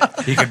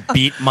it. He could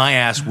beat my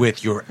ass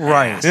with your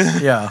Right? ass.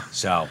 Yeah.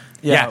 So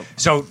Yeah.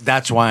 So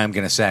that's why I'm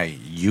going to say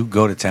you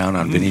go to town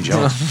on Vinnie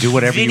Jones. Do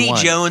whatever you Vinnie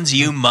want. Jones,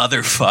 you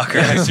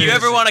motherfucker. If you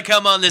ever want to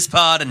come on this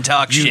pod and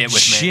talk You shit with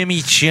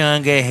me.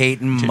 chimichanga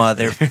hating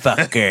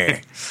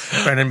motherfucker.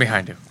 Brendan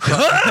behind you.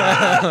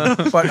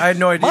 But I had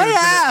no idea. My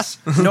ass.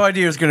 No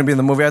idea it was going to be in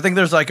the movie. I think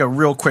there's like a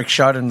real quick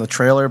shot in the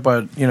trailer,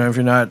 but if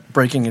you're not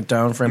breaking it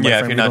down frame by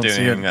frame, you don't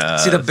see it.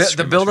 See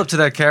the build up to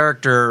that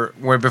character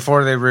where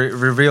before they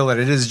reveal that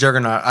it is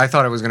Juggernaut. I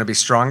thought it was going to be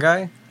Strong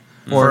Guy.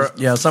 Or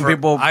some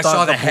people. I thought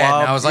saw the head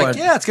Blob, and I was like, but-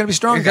 yeah, it's going to be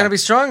strong. It's going to be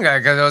Strong Guy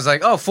because I was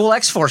like, oh, full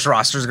X-Force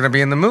roster is going to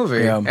be in the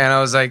movie, Yeah. and I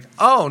was like,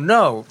 oh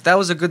no, that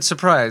was a good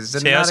surprise.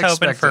 Did See, I was not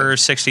hoping expect for it.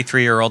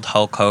 63-year-old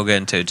Hulk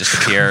Hogan to just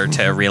appear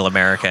to Real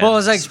America. Well,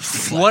 it's like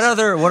what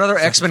other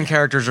X-Men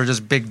characters are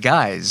just big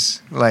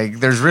guys? Like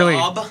there's really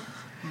Blob?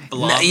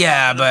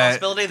 yeah, The but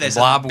possibility they said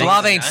Blob, the big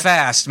Blob ain't guy?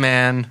 fast,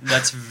 man.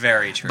 That's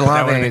very true. Blob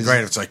That would have been is-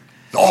 great. It's like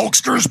the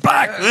Hulkster's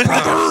back,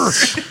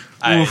 brother.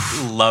 I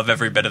love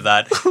every bit of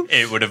that.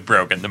 It would have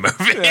broken the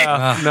movie.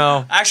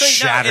 No, Actually, no,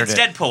 Shattered it's it.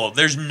 Deadpool.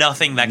 There's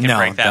nothing that can No,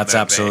 break that that's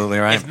movie. absolutely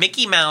right. If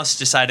Mickey Mouse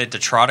decided to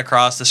trot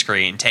across the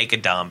screen, take a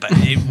dump,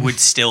 it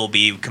would still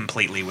be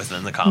completely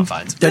within the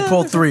confines.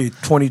 Deadpool 3,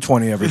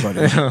 2020, everybody.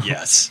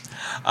 Yes.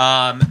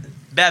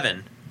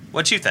 Bevan,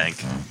 what you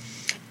think?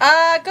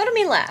 Go to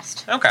me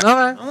last. Okay. All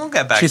right. We'll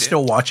get back She's to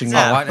still watching.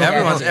 Yeah.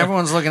 that. What?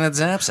 Everyone's looking at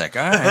Zapsik.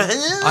 All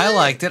right. I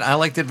liked it. I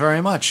liked it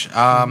very much.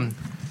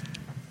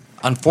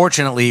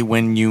 Unfortunately,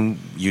 when you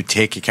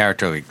take a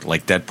character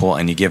like Deadpool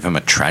and you give him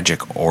a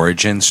tragic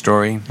origin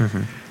story,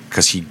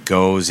 because he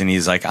goes and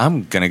he's like,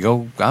 I'm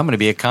gonna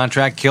be a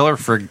contract killer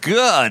for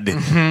good,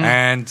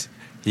 and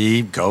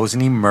he goes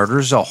and he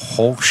murders a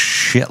whole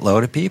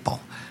shitload of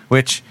people,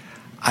 which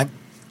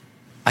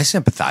I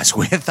sympathize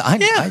with.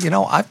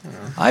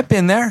 I've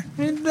been there.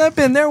 I've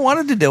been there.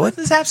 Wanted to do it.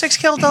 Zapsik's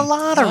killed a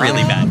lot of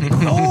really bad people.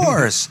 Of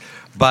course.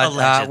 But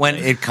Allegedly. when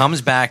it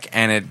comes back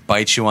and it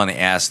bites you on the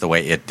ass the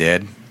way it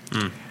did,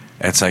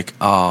 it's like,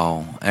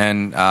 oh.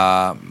 And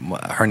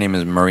her name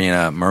is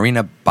Marina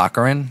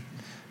Baccarin.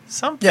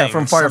 Something. Yeah,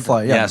 from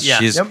Firefly. Yeah. Yes, Yeah.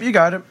 she's Yep, you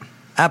got it.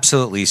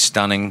 absolutely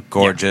stunning,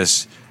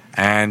 gorgeous.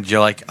 And you're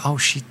like, oh,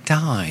 she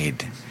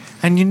died.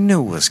 And you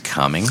knew it was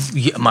coming.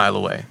 a mile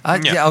away.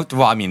 Yeah.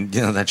 Well, I mean,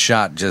 that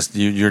shot, just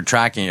you're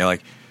tracking, you're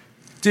like,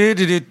 do.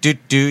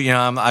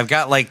 I've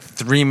got like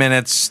 3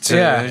 minutes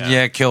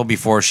to kill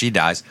before she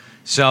dies.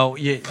 So,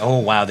 oh,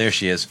 wow, there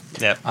she is.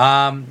 Yep.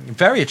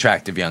 Very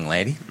attractive young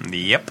lady.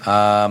 Yep.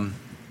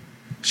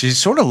 She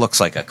sort of looks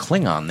like a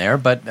Klingon there,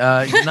 but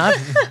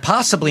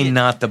possibly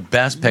not the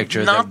best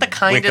picture. Not the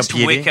kindest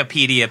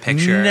Wikipedia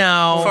picture.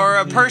 No. For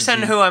a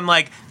person who I'm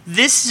like,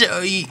 this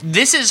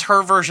is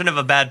her version of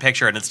a bad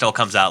picture, and it still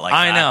comes out like that.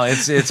 I know,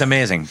 it's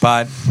amazing.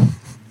 But,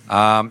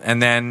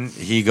 and then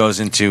he goes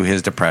into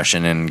his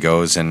depression and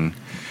goes and,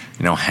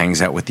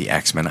 hangs out with the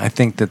X-Men. I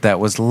think that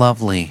was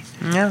lovely.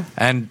 Yeah.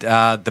 And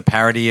the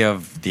parody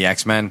of the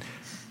X-Men,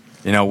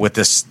 with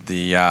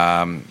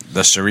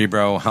the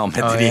Cerebro helmet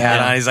that he had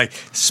on, he's like,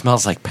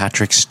 smells like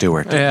Patrick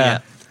Stewart. Yeah.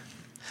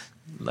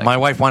 My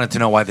wife wanted to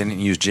know why they didn't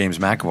use James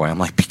McAvoy. I'm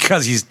like,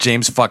 because he's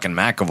James fucking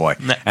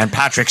McAvoy. And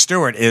Patrick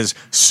Stewart is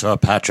Sir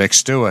Patrick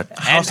Stewart.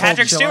 And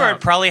Patrick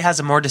Stewart probably has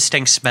a more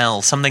distinct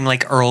smell, something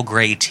like Earl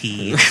Grey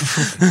tea.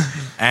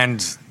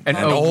 And an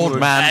old old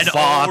man And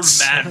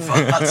farts. old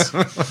man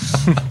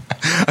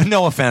farts.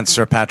 No offense,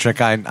 Sir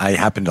Patrick. I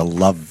happen to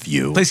love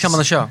you. Please come on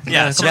the show.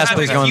 Yeah, Yes, sometimes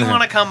please if go on you there.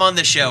 want to come on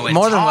the show and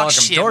More than talk welcome.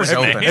 shit Doors with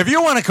me. open. If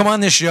you want to come on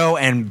this show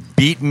and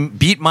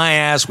beat my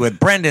ass with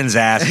Brendan's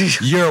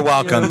ass, you're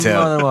welcome You're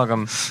more to. than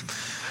welcome.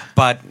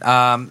 But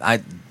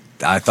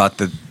I thought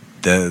that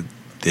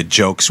the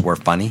jokes were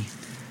funny.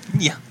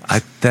 Yeah.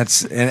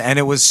 And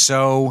it was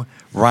so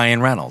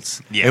Ryan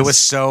Reynolds. Yes. It was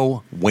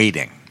so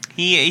waiting.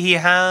 He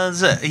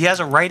has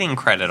a writing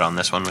credit on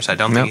this one, which I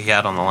don't think Nope. he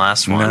had on the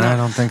last one. No, I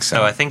don't think so.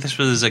 So I think this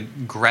was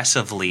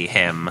aggressively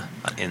him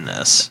in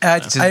this. I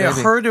his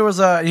baby. heard it was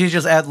he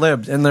just ad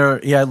libbed, and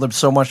he ad libbed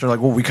so much. They're like,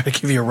 "Well, we got to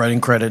give you a writing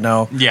credit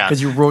now." Yeah.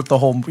 because you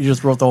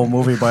just wrote the whole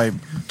movie by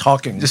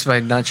talking. Just by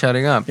not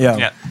shutting up. yeah.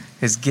 Yeah.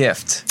 His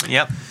gift.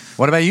 Yep.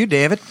 What about you,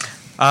 David?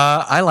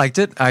 I liked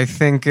it. I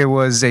think it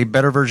was a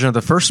better version of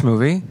the first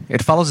movie.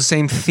 It follows the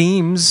same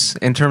themes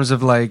in terms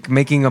of like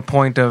making a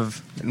point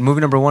of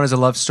movie number 1 is a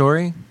love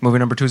story, movie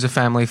number 2 is a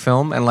family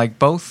film, and like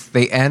both,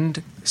 they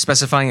end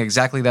specifying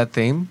exactly that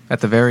theme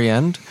at the very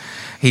end.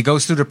 He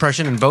goes through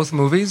depression in both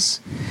movies.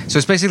 So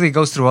it's basically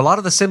goes through a lot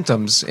of the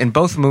symptoms in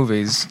both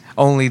movies,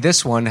 only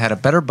this one had a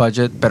better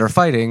budget, better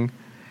fighting,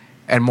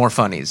 and more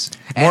funnies.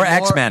 More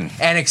X-Men.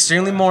 And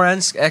extremely more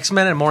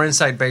X-Men and more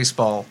Inside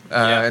Baseball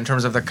in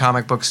terms of the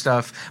comic book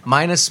stuff.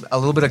 Minus a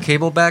little bit of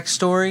Cable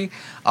backstory,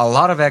 a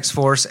lot of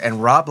X-Force,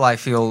 and Rob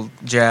Liefeld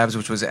jabs,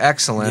 which was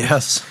excellent.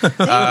 Yes. They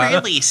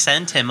really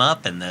sent him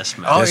up in this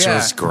movie. This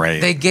was great.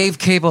 They gave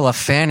Cable a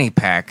fanny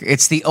pack.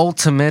 It's the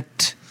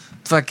ultimate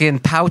fucking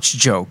pouch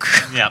joke.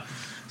 Yeah.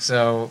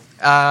 So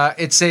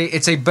it's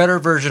a better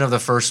version of the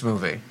first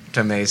movie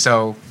to me.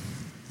 So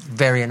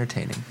very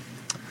entertaining.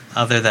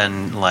 Other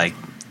than like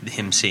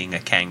him seeing a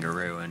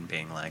kangaroo and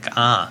being like,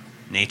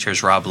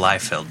 nature's Rob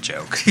Liefeld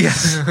joke.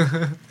 Yes.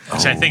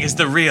 Which I think is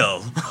the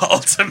real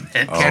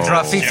ultimate. Can't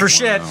drop feet for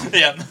shit.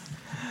 Yep.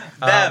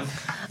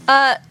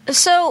 Bev.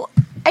 So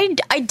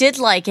I did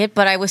like it,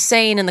 but I was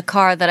saying in the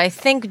car that I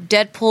think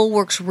Deadpool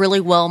works really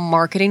well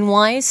marketing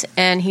wise,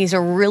 and he's a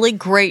really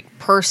great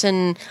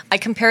person. I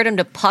compared him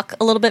to Puck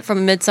a little bit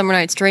from Midsummer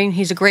Night's Dream.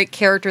 He's a great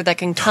character that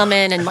can come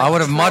in and. I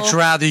would have much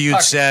rather you'd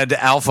said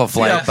Alpha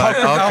Flight, but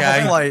okay.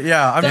 Alpha Flight,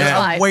 yeah.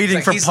 I'm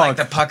waiting for He's Puck. like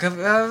the Puck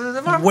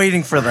of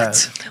Waiting for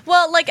that.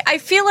 Well, like I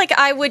feel like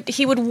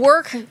he would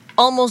work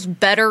almost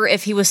better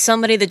if he was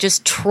somebody that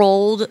just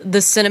trolled the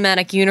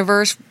cinematic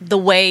universe the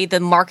way the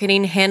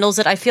marketing handles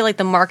it. I feel like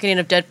the marketing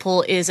of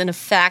Deadpool is in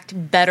fact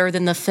better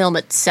than the film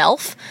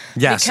itself.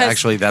 Yes, because,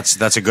 actually,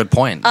 that's a good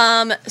point.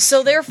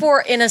 so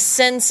therefore, in a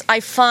sense, I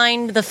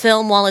find the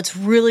film, while it's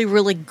really,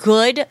 really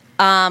good,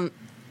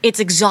 it's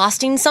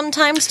exhausting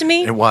sometimes to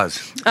me. It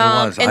was.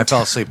 I and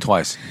fell asleep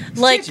twice.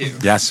 Like,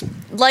 Yes.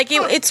 like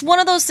it's one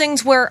of those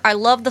things where I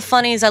love the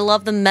funnies, I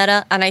love the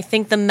meta, and I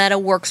think the meta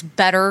works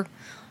better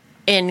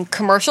in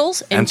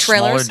commercials, in And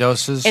trailers, smaller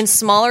doses. in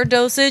smaller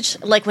dosage.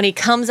 Like when he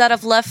comes out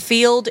of left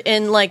field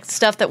in like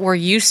stuff that we're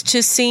used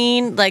to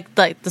seeing, like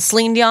the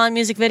Celine Dion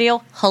music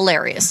video,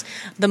 hilarious.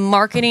 The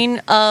marketing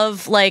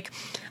of like.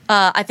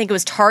 I think it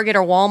was Target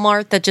or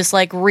Walmart that just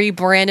like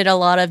rebranded a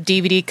lot of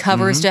DVD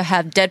covers to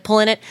have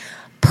Deadpool in it.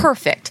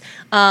 Perfect.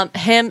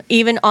 Him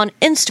even on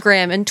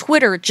Instagram and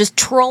Twitter just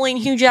trolling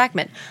Hugh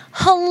Jackman.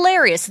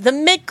 Hilarious. The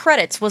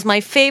mid-credits was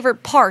my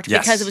favorite part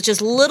because it was just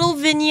little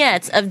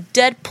vignettes of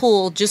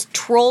Deadpool just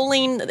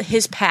trolling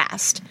his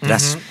past.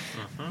 Yes.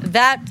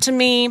 That, to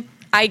me,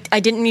 I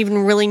didn't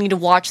even really need to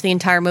watch the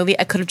entire movie.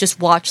 I could have just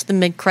watched the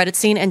mid-credit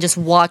scene and just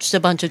watched a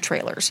bunch of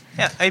trailers.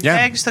 Yeah, it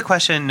begs the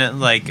question,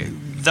 like,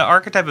 the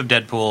archetype of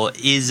Deadpool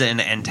is an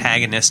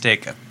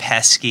antagonistic,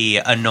 pesky,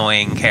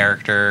 annoying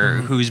character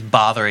who's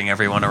bothering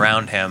everyone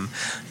around him.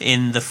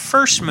 In the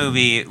first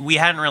movie, we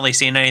hadn't really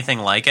seen anything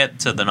like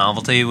it, so the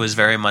novelty was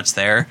very much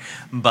there.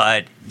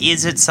 But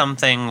is it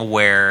something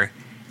where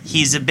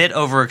he's a bit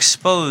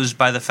overexposed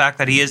by the fact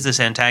that he is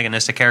this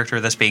antagonistic character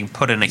that's being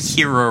put in a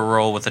hero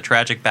role with a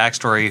tragic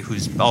backstory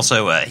who's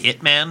also a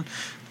hitman?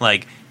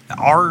 Like,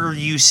 are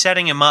you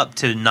setting him up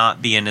to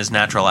not be in his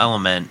natural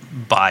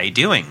element by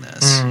doing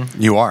this?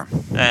 You are.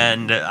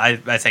 And I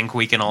think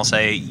we can all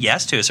say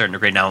yes to a certain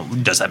degree. Now,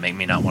 does that make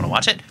me not want to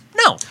watch it?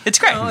 No, it's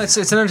great. No, it's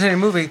an entertaining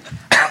movie.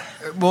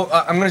 I'm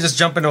going to just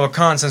jump into a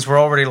con since we're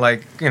already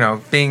like,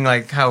 being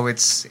like how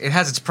it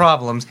has its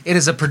problems. It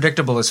is a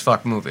predictable as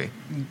fuck movie.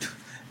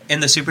 In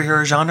the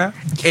superhero genre?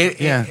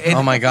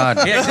 Oh my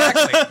God. Yeah,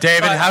 exactly.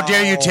 David, how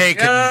dare you take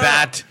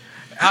that?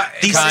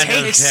 These kind of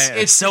takes, ta-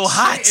 it's so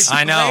hot.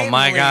 I know,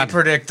 my blatantly God.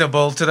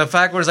 predictable to the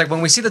fact where it's like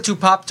when we see the two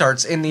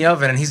Pop-Tarts in the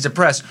oven and he's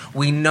depressed,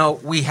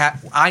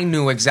 I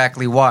knew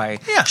exactly why.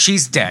 Yeah.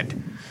 She's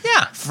dead.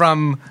 Yeah.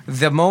 From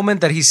the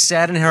moment that he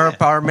sat in her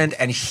apartment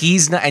and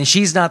she's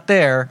not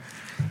there,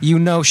 you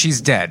know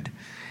she's dead.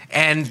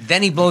 And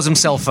then he blows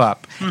himself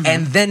up.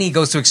 And then he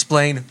goes to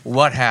explain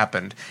what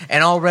happened.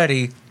 And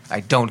already,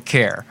 I don't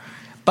care.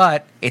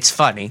 But it's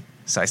funny,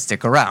 so I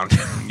stick around.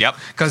 Yep.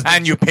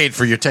 And you paid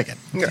for your ticket.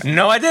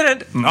 No, I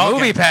didn't.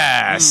 Movie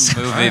Pass.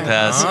 Movie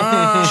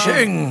pass.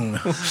 Ching.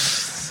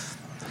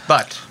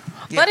 But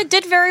But it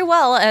did very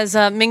well, as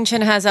Ming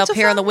Chen has up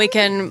here on the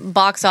weekend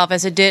box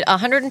office. It did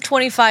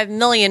 $125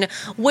 million,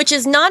 which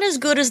is not as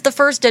good as the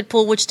first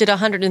Deadpool, which did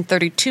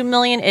 $132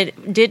 million.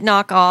 It did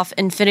knock off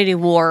Infinity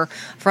War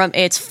from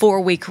its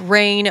 4-week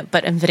reign,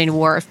 but Infinity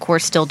War, of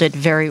course, still did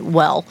very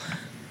well.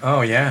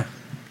 oh yeah.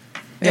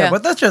 Yeah,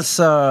 but that's just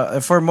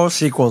for most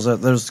sequels.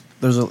 There's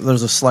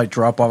a slight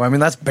drop off. I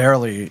mean, that's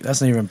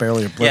not even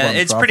barely a blip. Yeah, on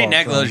the it's pretty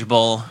drop-off,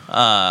 negligible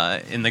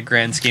in the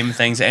grand scheme of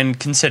things, and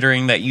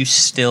considering that you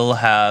still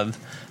have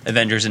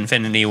Avengers: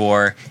 Infinity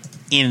War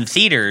in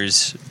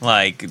theaters,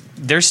 like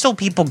there's still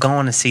people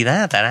going to see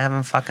that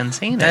haven't fucking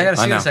seen it. I gotta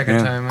see it know, a second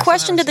yeah. time.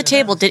 Question to the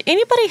table. Did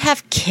anybody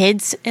have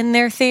kids in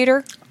their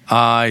theater?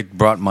 I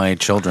brought my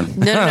children.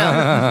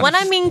 No. When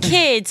I mean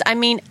kids, I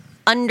mean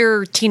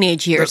under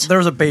teenage years. There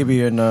was a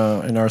baby in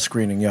our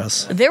screening.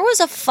 Yes. There was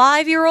a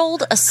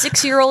 5-year-old, a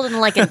 6-year-old, and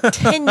like a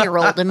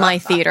 10-year-old in my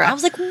theater. I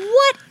was like,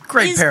 what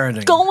Great is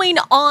parenting. going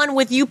on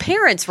with you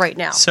parents right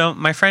now? So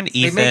my friend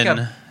They make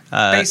Ethan,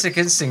 a Basic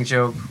Instinct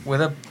joke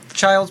with a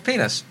child's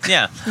penis.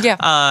 yeah, Yeah.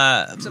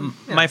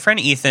 my friend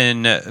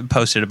Ethan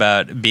posted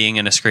about being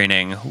in a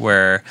screening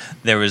where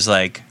there was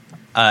like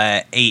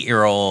a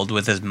 8-year-old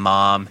with his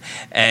mom,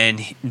 and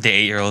the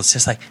 8-year-old's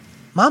just like,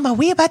 "Mom, are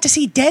we about to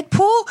see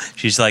Deadpool?"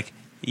 She's like,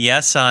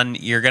 "Yes, son,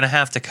 you're gonna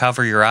have to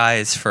cover your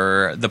eyes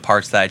for the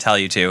parts that I tell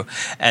you to."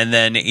 And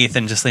then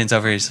Ethan just leans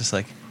over. He's just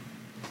like,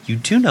 "You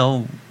do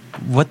know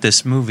what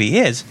this movie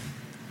is?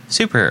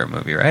 Superhero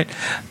movie, right?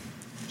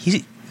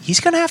 He's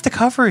gonna have to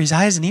cover his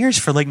eyes and ears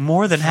for like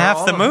more than half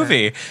all the of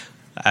movie."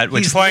 At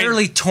which He's point,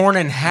 literally torn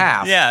in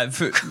half. yeah.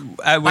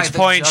 At which the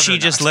point, she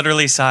just juggernaut.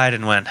 literally sighed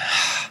and went,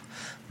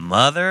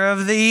 "Mother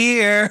of the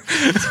year."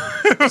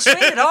 It's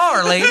rated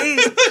R,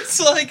 lady. It's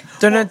like,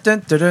 Dun, dun,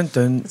 dun, dun, dun,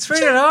 dun. It's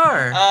rated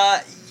R.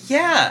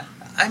 yeah.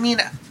 I mean,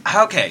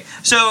 okay.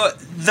 So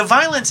the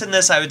violence in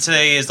this, I would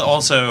say, is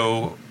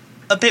also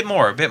a bit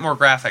more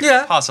graphic,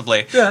 Yeah.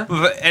 possibly. Yeah.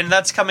 And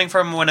that's coming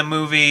from when a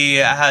movie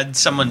had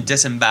someone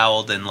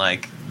disemboweled in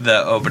like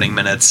the opening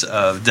minutes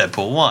of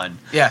Deadpool 1.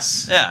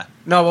 Yes. Yeah.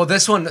 No, well,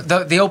 this one,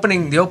 the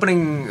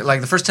opening, like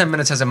the first 10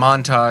 minutes has a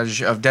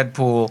montage of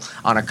Deadpool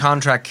on a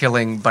contract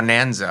killing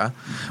bonanza,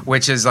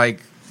 which is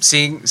like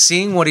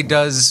seeing what he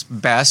does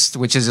best,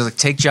 which is like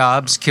take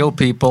jobs, kill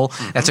people.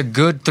 Mm-hmm. That's a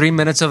good 3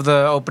 minutes of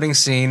the opening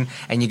scene,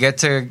 and you get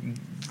to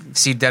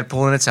see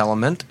Deadpool in its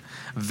element.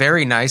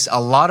 Very nice. A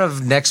lot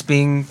of necks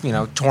being,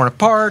 torn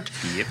apart,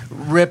 Yep.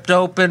 ripped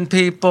open,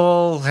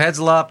 people, heads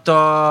lopped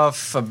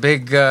off. A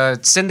big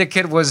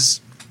syndicate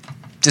was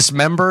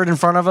dismembered in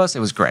front of us. It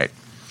was great.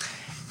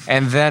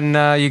 And then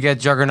you get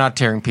Juggernaut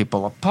tearing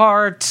people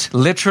apart,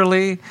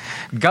 literally,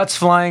 guts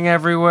flying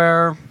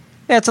everywhere.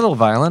 Yeah, it's a little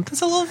violent.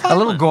 It's a little A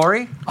little violent.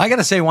 gory. I got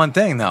to say one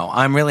thing, though.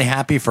 I'm really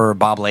happy for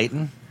Bob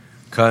Layton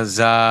because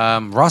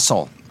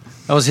Russell,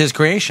 that was his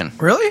creation.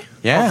 Really?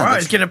 Yeah, All right,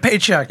 that's- he's getting a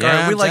paycheck. All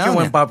right, we I'm like it telling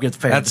when you. Bob gets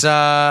paid. That's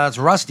it's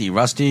Rusty.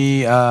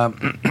 Rusty, what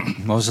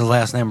was his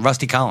last name?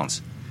 Rusty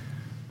Collins,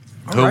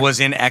 who right. was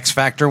in X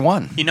Factor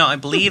 1. You know, I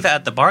believe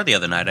at the bar the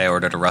other night I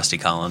ordered a Rusty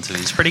Collins, and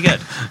he's pretty good.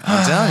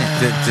 I'm telling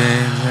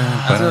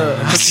you.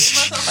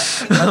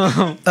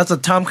 That's a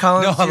Tom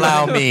Collins. No,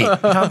 allow me.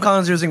 Tom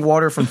Collins using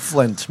water from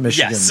Flint,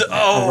 Michigan. Yes.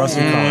 Oh.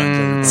 Russell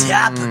Collins.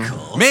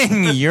 Topical.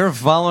 Ming, you're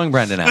following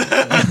Brendan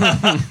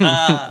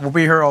out. We'll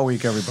be here all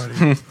week,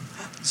 everybody.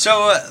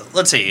 So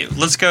let's see.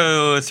 Let's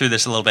go through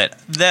this a little bit.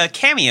 The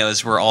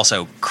cameos were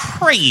also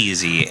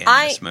crazy in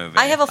this movie.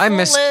 I have a I full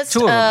missed list two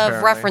of them, of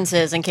apparently.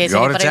 references in case Go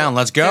to anybody. town,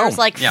 let's go. There's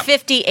like Yeah.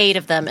 58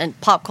 of them in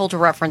pop culture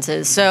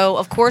references. So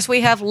of course we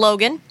have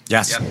Logan,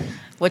 Yes. Yep.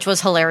 which was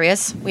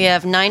hilarious. We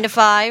have 9 to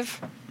 5,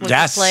 which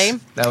Yes. was Play.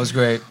 That was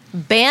great.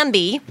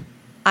 Bambi.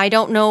 I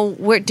don't know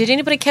where. Did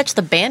anybody catch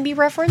the Bambi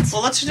reference?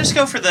 Well, let's just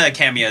go for the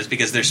cameos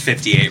because there's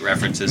 58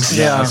 references.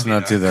 Yeah. Let's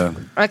not do the.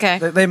 Okay.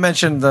 They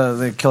mentioned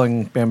the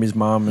killing Bambi's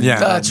mom. And, Yeah.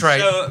 That's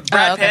right. So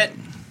Brad okay. Pitt.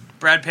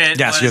 Brad Pitt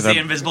Yes, was you're the the-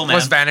 Invisible Man.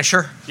 Was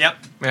Vanisher. Yep.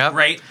 Yep.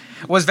 Right.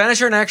 Was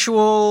Vanisher an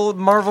actual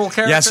Marvel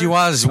character? Yes, he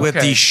was with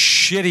Okay. the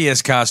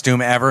shittiest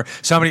costume ever.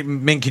 Somebody,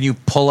 Ming, can you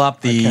pull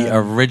up the can.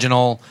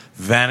 original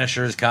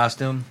Vanisher's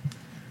costume?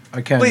 I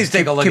can. Please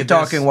take a look keep at this.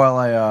 talking while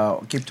I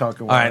keep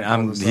talking. All While right, I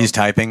pull this he's up.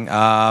 typing.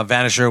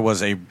 Vanisher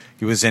was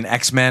in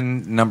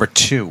X-Men number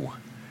 2.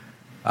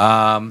 This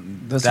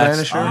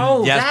That's- Vanisher.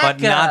 Oh, yes, that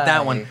but not that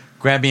guy. one.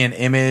 Grab me an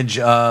image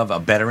of a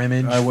better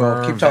image. I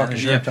will. for Keep talking.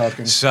 Vanisher. Keep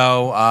talking.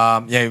 So,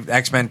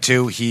 X-Men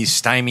 2, he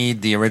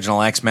stymied the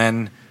original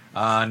X-Men.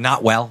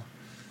 Not well.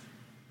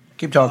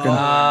 Keep talking.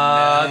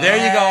 There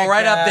you go,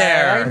 right up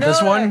there.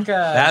 This one?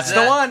 That's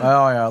the one.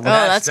 Oh yeah.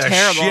 that's the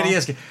terrible.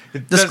 Shittiest.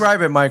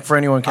 Describe it, Mike, for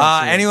anyone who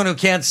can't see it. Anyone who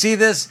can't see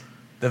this,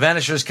 the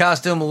Vanisher's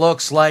costume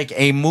looks like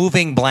a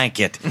moving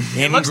blanket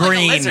in Looks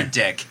green. like a lizard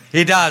dick.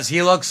 He does.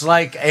 He looks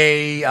like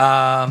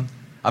a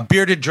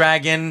bearded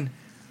dragon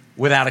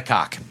without a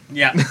cock.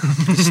 Yeah.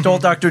 He stole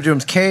Doctor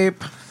Doom's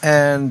cape,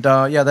 and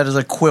that is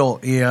a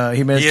quilt. He made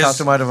He his is-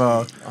 costume out of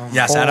a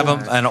Yes, out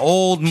of an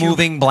old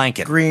moving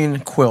blanket. green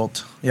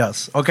quilt.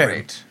 Yes. Okay.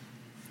 Great.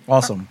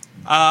 Awesome.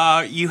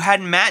 You had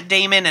Matt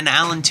Damon and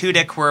Alan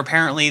Tudyk were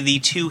apparently the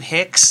two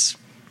Hicks.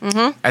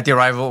 At the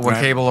arrival, when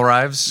Right. Cable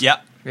arrives.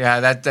 Yep.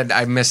 Yeah, that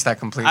I missed that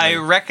completely. I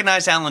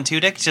recognize Alan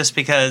Tudyk just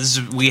because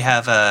we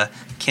have a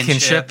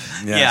kinship.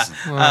 Yes.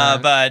 Yeah.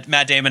 But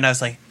Matt Damon, I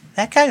was like,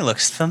 that guy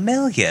looks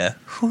familiar.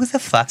 Who the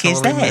fuck is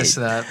totally that? missed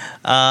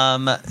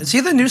that. Is he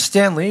the new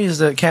Stan Lee? He's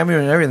the cameo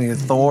and everything.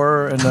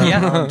 Thor and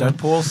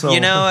Deadpool.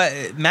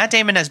 So Matt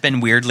Damon has been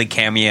weirdly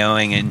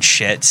cameoing and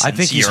shit since I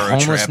think he's Eurotrip.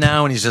 homeless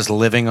now, and he's just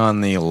living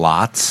on the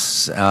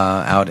lots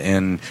out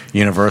in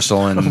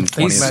Universal and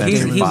 20th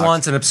Century He Fox.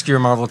 wants an obscure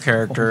Marvel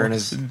character in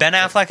his. Ben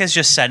Affleck is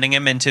just sending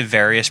him into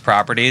various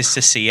properties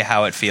to see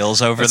how it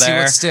feels over Let's see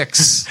there. what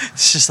sticks.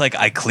 It's just like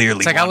I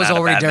clearly. like, I want was out of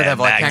already Batman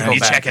Daredevil, I back. can't Can go you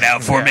back. check it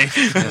out for me?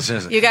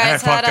 You guys I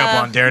fucked had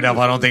up on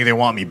Daredevil. I don't think they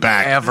want me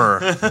back Ever.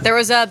 There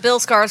was Bill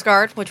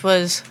Skarsgård, which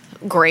was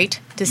great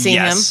to see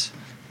him.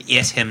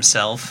 It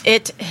himself.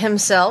 It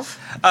himself.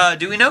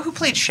 Do we know who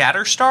played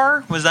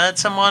Shatterstar? Was that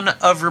someone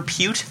of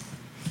repute?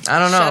 I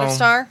don't know.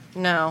 Shatterstar?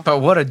 No. But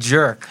what a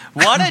jerk.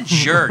 What a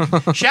jerk.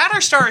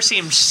 Shatterstar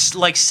seems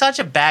like such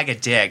a bag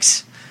of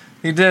dicks.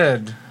 He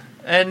did.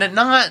 And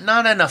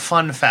not in a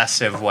fun,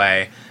 festive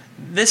way.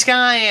 This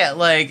guy,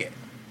 like...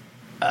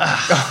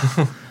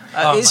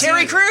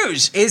 Terry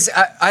Crews.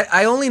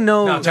 I only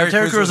know... No,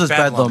 Terry Crews is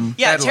Bedlam.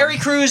 Yeah, Bedlam. Terry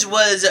Crews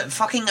was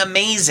fucking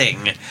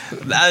amazing.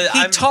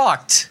 He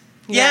talked.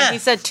 Yeah. He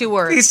said 2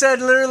 words. He said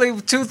literally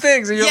 2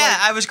 things. And you're Yeah,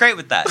 like, I was great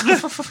with that.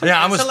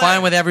 Yeah, I was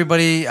fine with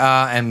everybody.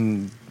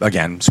 And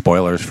again,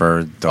 spoilers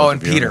for those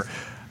and of you. Peter.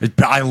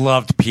 I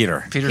loved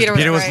Peter.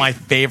 Peter was was my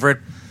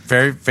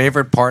very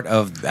favorite part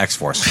of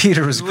X-Force.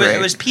 Peter was great.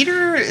 Was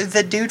Peter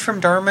the dude from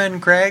Dharma and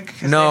Greg?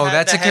 'Cause No, they had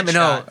that's the a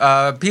comedian.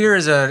 headshot. No, Peter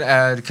is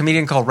a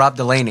comedian called Rob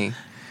Delaney.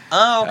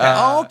 Oh,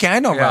 okay. Okay, I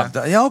know yeah.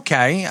 Rob. Yeah,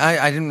 okay,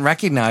 I didn't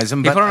recognize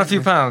him. He but put on a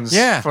few pounds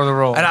for the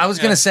role. And I was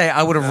going to say,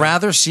 I would have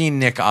rather seen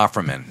Nick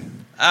Offerman.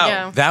 Oh,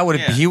 Yeah. That would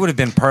he would have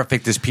been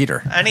perfect as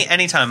Peter.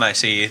 Anytime I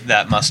see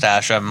that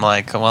mustache, I'm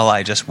like, well,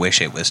 I just wish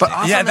it was. Nick.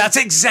 Yeah, that's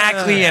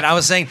exactly it. I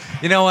was saying,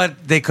 you know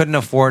what? They couldn't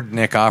afford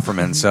Nick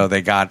Offerman, so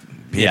they got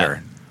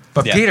Peter.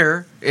 But Yeah.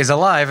 Peter is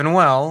alive and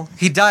well.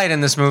 He died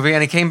in this movie,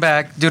 and he came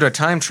back due to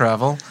time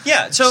travel.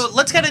 Yeah, so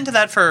let's get into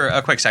that for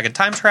a quick second.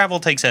 Time travel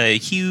takes a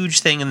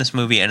huge thing in this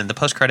movie, and in the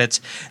post credits,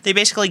 they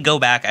basically go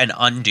back and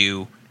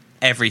undo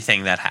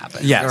everything that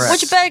happened. Yes. Correct.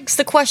 Which begs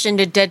the question,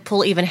 did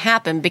Deadpool even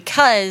happen?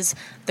 Because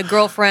the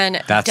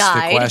girlfriend That's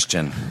died. the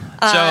question.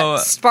 So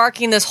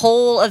Sparking this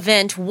whole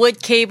event,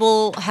 would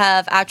Cable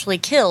have actually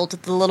killed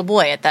the little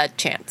boy at that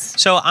chance?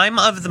 So I'm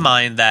of the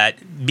mind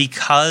that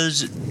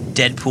because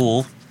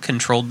Deadpool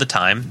controlled the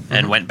time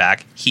and went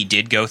back, he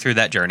did go through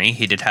that journey.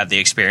 He did have the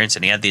experience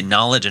and he had the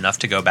knowledge enough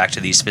to go back to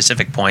these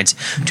specific points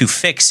to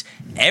fix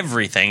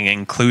everything,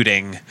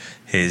 including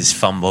his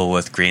fumble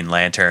with Green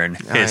Lantern,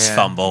 his yeah.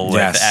 fumble with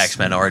Yes.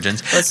 X-Men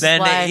Origins. This is Then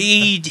why-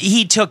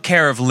 he took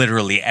care of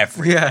literally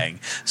everything.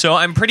 So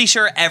I'm pretty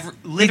sure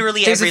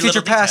literally Days of every Future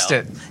little Past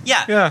detail. it.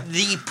 Yeah, Yeah.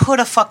 he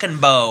put a fucking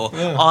bow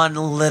on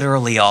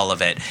literally all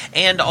of it,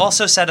 and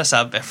also set us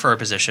up for a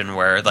position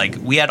where like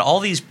we had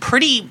all these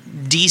pretty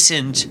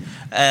decent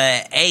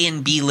A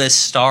and B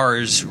list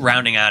stars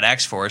rounding out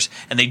X-Force,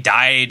 and they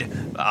died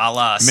a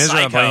la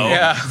Miserably. Psycho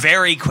Yeah.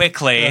 very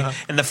quickly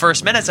in the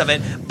first minutes of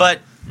it, but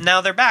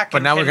now they're back.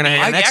 But now we're gonna make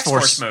have an an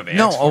X-Force movie.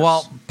 No, X-Force.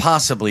 well,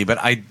 possibly, but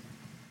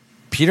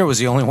Peter was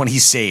the only one he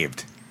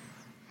saved.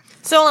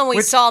 So when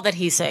we saw that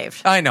he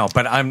saved. I know,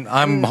 but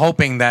I'm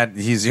hoping that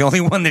he's the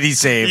only one that he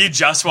saved. You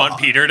just want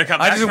Peter to come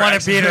back. I just for wanted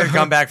X-Men. Peter to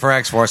come back for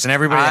X-Force, and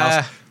everybody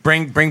else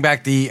bring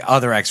back the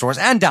other X-Force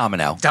and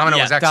Domino. Domino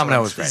Yeah, was excellent.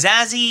 Domino was great.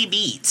 Zazie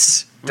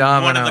Beetz.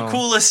 Domino. One of the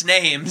coolest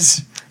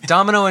names.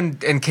 Domino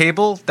and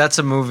Cable, that's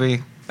a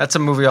movie. That's a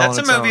movie all That's on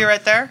a its movie own.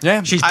 right there.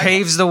 Yeah. She I-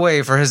 paves the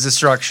way for his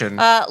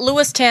destruction.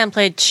 Louis Tan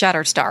played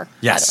Shatterstar.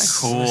 Yes.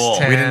 Cool.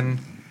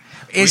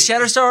 Is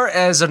Shatterstar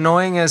as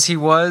annoying as he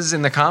was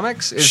in the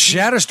comics? Is he-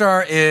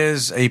 Shatterstar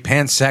is a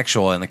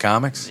pansexual in the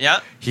comics. Yeah.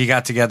 He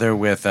got together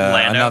with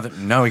Lando? another.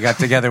 No, he got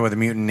together with a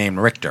mutant named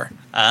Richter.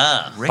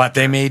 Ah. But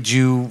they made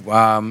you.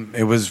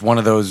 It was one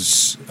of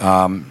those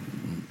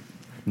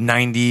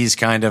 90s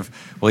kind of.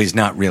 Well, he's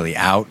not really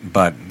out,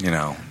 but you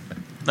know.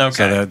 Okay.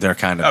 So they're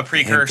kind of a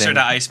precursor hinting.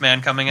 to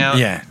Iceman coming out?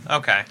 Yeah.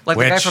 Okay. like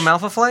the guy Which- from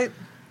Alpha Flight?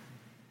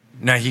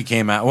 No, he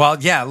came out. Well,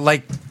 yeah,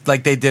 like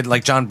they did,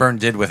 like John Byrne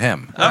did with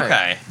him.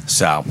 Okay.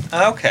 So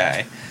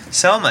Okay.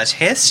 So much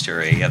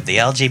history of the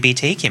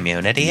LGBT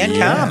community and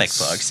comic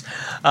books.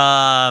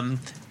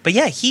 But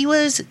yeah, he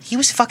was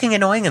fucking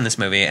annoying in this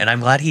movie, and I'm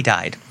glad he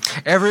died.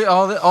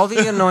 All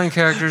the annoying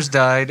characters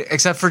died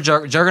except for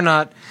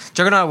Juggernaut.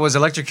 Juggernaut was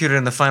electrocuted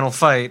in the final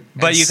fight,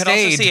 But and you could also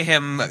stayed see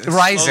him slowly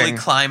rising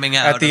climbing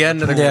out at the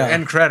end of the pool.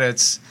 end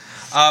credits.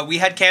 We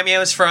had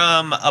cameos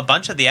from a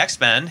bunch of the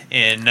X-Men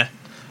in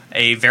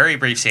a very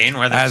brief scene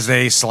where as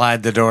they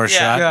slide the door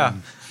shut. Yeah.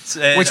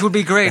 and- Which would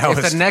be great That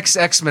if was- the next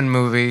X-Men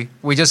movie,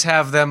 we just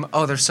have them,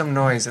 oh, there's some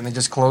noise, and they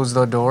just close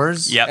the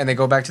doors, Yep. and they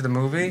go back to the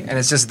movie, and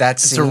it's just that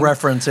It's scene. a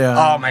reference, yeah.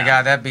 Oh, my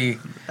God, that'd be...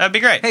 that'd be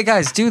great. Hey,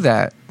 guys, do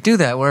that. Do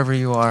that wherever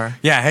you are.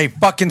 Yeah, hey,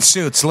 fucking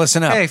suits,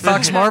 listen up. Hey,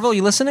 Fox Marvel,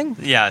 you listening?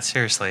 Yeah,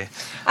 seriously.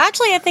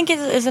 Actually, I think,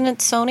 isn't it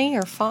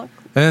Sony or Fox?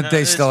 They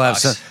it's still have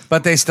Fox. some,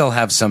 but they still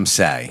have some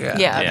say.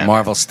 Yeah. Yeah.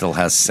 Marvel still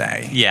has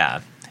say. Yeah.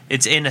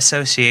 It's in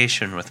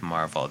association with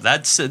Marvel.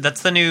 That's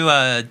the new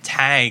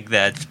tag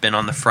that's been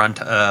on the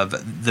front of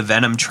the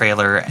Venom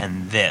trailer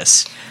and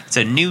this. It's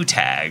a new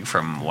tag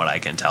from what I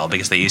can tell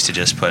because they used to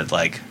just put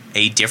like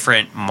a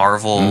different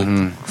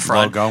Marvel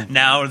front. Logo.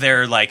 Now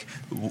they're like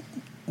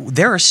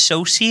they're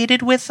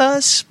associated with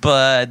us,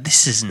 but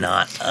this is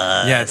not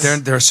us. Yeah,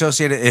 they're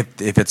associated.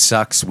 If it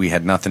sucks, we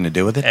had nothing to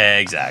do with it.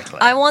 Exactly.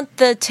 I want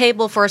the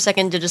table for a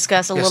second to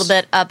discuss a little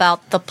bit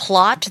about the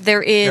plot.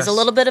 There is a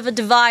little bit of a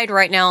divide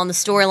right now on the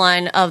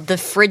storyline of the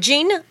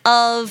fridging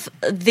of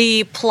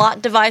the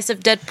plot device of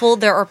Deadpool.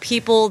 There are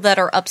people that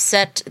are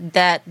upset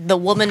that the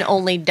woman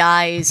only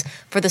dies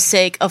for the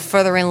sake of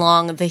furthering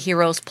along the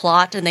hero's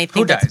plot, and they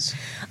think Who dies?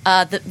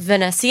 The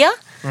Venetia,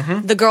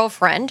 the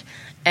girlfriend,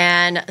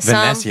 and some.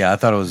 Venetia. I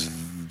thought it was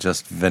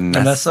just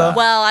Vanessa.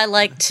 Well, I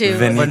like to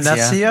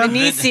Venetia.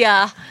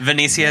 Venetia.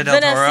 Benicio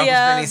del Toro.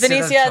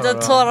 Benicio del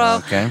Toro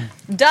Okay.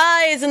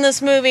 dies in this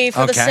movie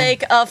for the Okay.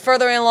 sake of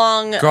furthering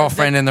along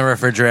Girlfriend in the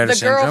refrigerator the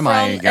syndrome. I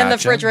girlfriend in the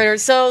gotcha. refrigerator.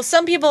 So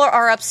some people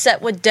are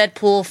upset with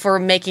Deadpool for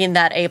making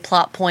that a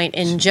plot point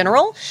in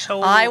general.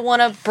 So- I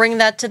want to bring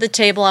that to the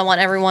table. I want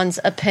everyone's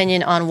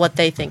opinion on what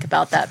they think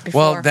about that.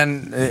 Before. Well,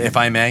 then, if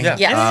I may,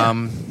 Yes.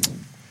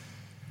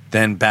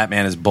 then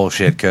Batman is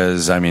bullshit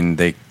because, I mean,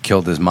 they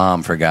killed his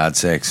mom, for God's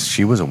sakes.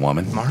 She was a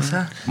woman.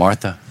 Martha?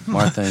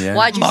 Martha, yeah.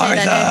 Why'd you say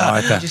that?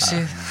 Martha. Did you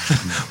see?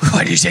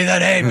 Why do you say that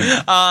name?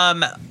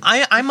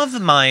 I'm of the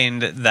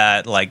mind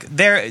that like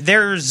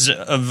there's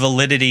a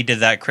validity to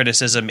that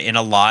criticism in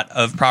a lot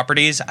of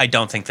properties. I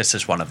don't think this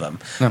is one of them.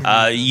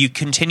 You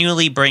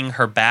continually bring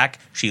her back.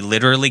 She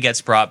literally gets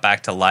brought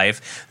back to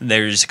life.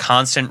 There's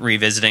constant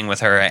revisiting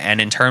with her,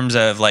 and in terms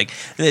of like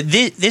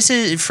this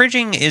is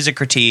fridging is a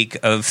critique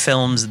of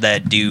films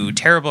that do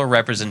terrible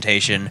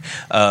representation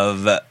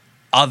of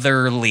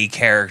otherly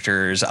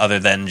characters other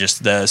than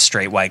just the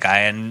straight white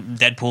guy, and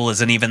Deadpool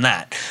isn't even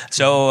that.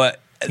 So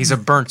He's a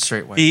burnt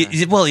straight white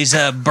guy. he's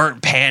a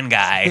burnt pan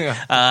guy.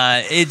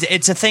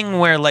 It's a thing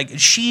where like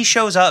she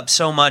shows up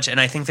so much, and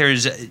I think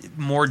there's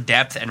more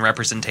depth and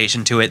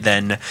representation to it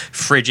than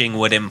fridging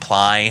would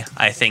imply.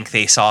 I think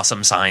they saw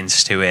some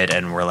signs to it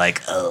and were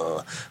like,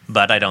 ugh.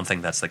 But I don't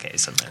think that's the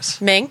case in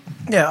this. Ming?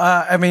 Yeah,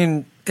 I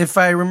mean, if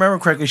I remember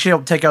correctly, she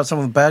helped take out some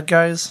of the bad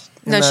guys.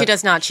 No, she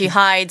does not. She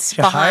hides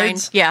behind.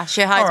 hides? Yeah,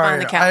 she hides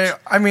behind the couch.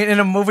 I mean, in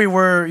a movie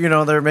where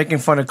they're making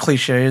fun of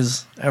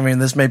cliches, I mean,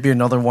 this may be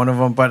another one of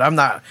them, but I'm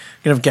not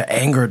gonna get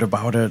angered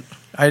about it.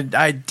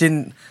 That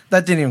didn't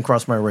even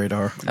cross my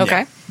radar.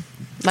 Okay.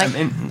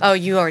 Mike?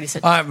 You already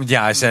said.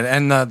 Yeah, I said,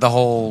 and the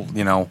whole,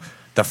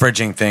 the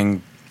fridging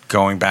thing,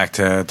 going back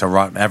to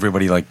Ron,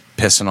 everybody like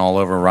pissing all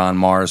over Ron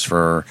Mars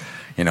for,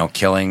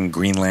 killing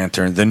Green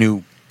Lantern, the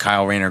new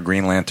Kyle Rayner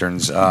Green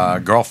Lantern's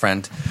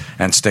girlfriend,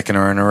 and sticking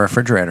her in a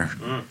refrigerator,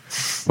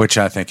 which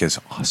I think is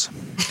awesome.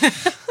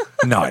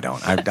 No, I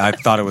don't. I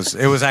thought it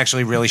was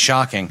actually really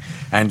shocking,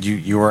 and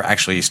you were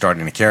actually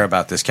starting to care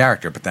about this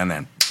character, but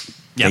then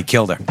they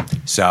killed her.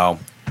 So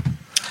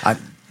I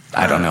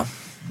don't know.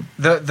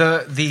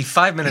 The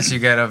 5 minutes you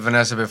get of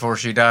Vanessa before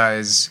she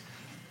dies,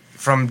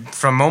 from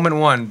moment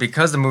one,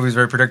 because the movie is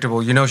very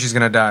predictable, she's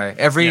gonna die.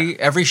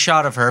 Every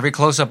shot of her, every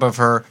close up of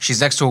her,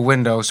 she's next to a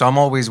window, so I'm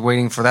always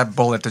waiting for that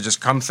bullet to just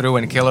come through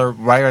and kill her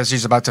right as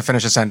she's about to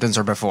finish a sentence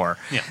or before.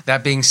 Yeah.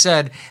 That being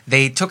said,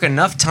 they took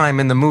enough time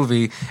in the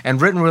movie and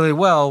written really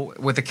well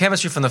with the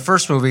chemistry from the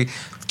first movie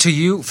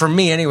for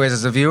me anyways,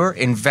 as a viewer,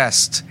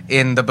 invest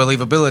in the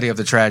believability of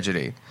the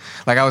tragedy.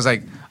 Like I was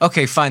like,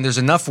 okay, fine, there's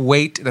enough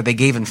weight that they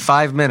gave in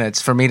 5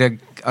 minutes for me to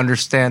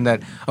understand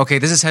that, okay,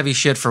 this is heavy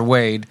shit for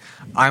Wade.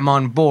 I'm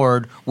on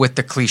board with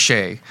the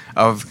cliche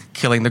of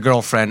killing the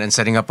girlfriend and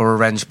setting up a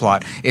revenge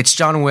plot. It's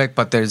John Wick,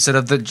 but instead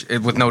of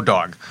with no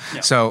dog.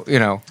 Yeah. So,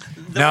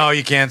 No,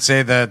 you can't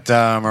say that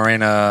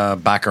Marina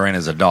Baccarin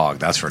is a dog.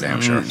 That's for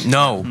damn sure.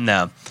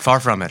 No. Far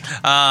from it.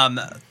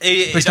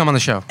 Please come on the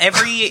show.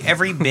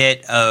 Every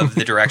bit of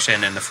the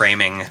direction and the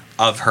framing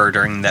of her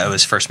during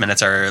those first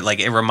minutes are like,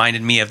 it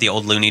reminded me of the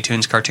old Looney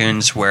Tunes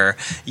cartoons where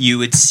you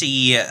would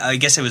see, I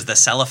guess it was the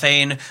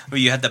cellophane,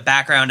 where you had the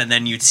background and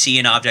then you'd see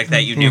an object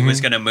that you knew was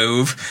going to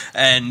move,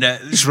 and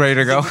just ready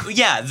to go.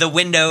 Yeah, the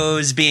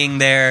windows being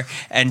there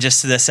and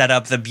just the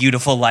setup, the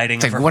beautiful lighting.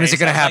 It's like, when is it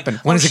going to happen?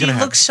 Like, when is it going to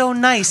happen? She looks so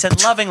nice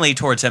and lovingly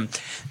towards him.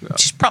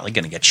 She's probably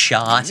going to get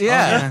shot.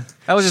 Yeah.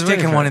 I was just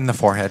taking one in the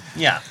forehead.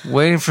 Yeah.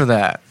 Waiting for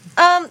that.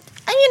 I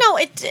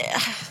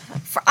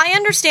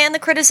understand the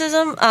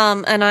criticism,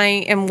 and I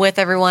am with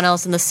everyone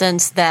else in the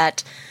sense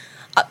that,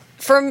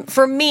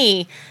 for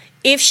me,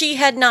 if she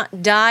had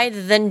not died,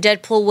 then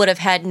Deadpool would have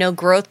had no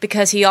growth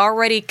because he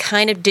already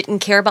kind of didn't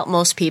care about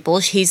most people.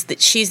 She's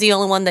the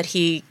only one that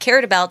he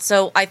cared about,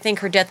 so I think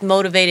her death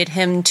motivated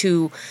him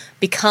to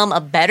become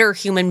a better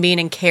human being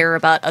and care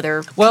about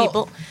other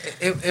people.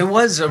 It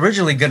was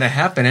originally going to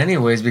happen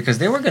anyways because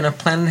they were going to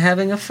plan on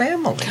having a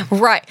family.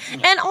 Right.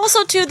 And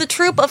also, too, the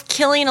trope of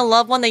killing a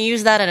loved one, they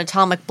use that in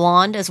Atomic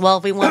Blonde as well.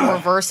 If we want to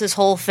reverse this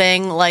whole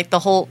thing, like the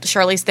whole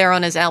Charlize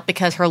Theron is out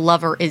because her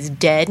lover is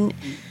dead.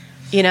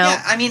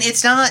 Yeah, I mean,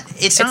 it's not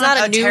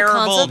a new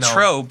terrible concept.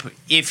 trope.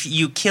 If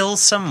you kill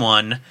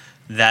someone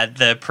that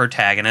the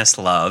protagonist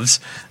loves,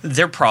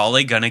 they're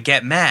probably going to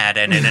get mad.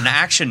 And in an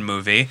action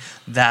movie,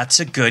 that's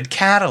a good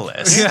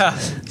catalyst. Yeah.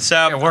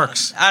 So it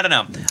works. I don't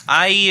know.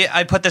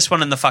 I put this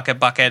one in the fuck it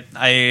bucket.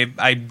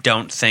 I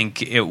don't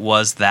think it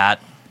was that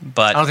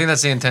But I don't think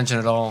that's the intention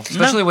at all.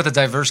 Especially with the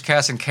diverse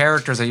cast and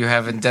characters that you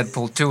have in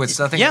Deadpool 2. It's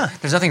nothing. Yeah.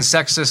 There's nothing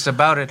sexist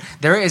about it.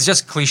 There is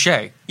just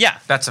cliche. yeah,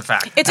 That's a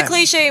fact. It's a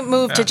cliche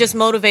move to just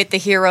motivate the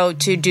hero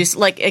to do,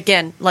 like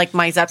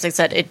Mike Zapsik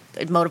said, it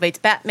motivates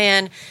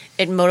Batman.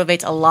 It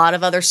motivates a lot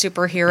of other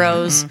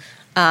superheroes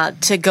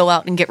to go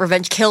out and get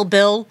revenge. Kill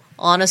Bill,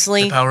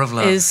 honestly, The power of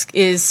love. is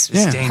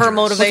dangerous. her Look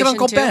motivation. Look at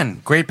Uncle too.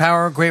 Ben. Great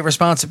power, great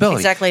responsibility.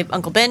 Exactly.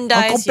 Uncle Ben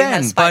dies. Uncle You have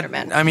Ben,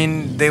 Spider-Man. but I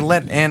mean, they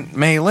let Aunt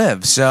May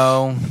live,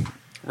 so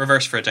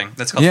reverse fridging.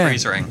 That's called Yeah.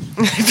 freeze ring.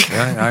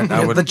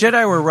 I would. The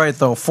Jedi were right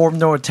though. Form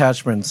no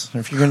attachments.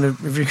 If you're gonna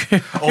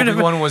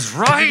Obi-Wan was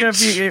right. you're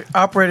gonna be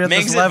operating at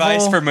Ming's this level.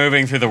 advice for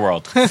moving through the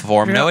world: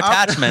 form no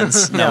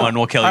attachments. No one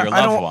will kill your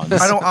I loved don't,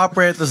 ones. I don't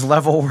operate at this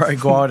level where I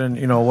go out and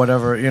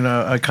whatever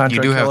a contract.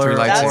 You do have killer three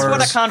That's lightsabers. or-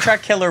 what a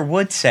contract killer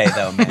would say,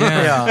 though, man.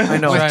 Yeah, I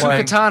know. With two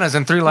but katanas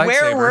and 3 lightsabers.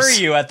 Where were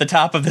you at the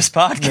top of this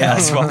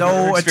podcast? while we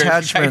no were experiencing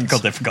attachments. technical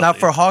difficulties? Not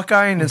for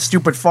Hawkeye and his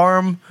stupid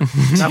farm.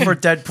 Not for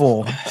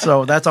Deadpool.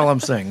 So that's all I'm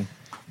saying.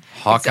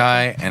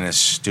 Hawkeye and his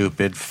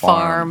stupid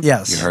farm.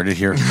 Yes. You heard it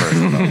here first,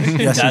 folks.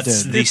 Yes, That's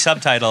he did. the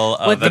subtitle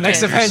of With the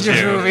Next Avengers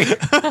Avengers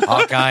 2. movie.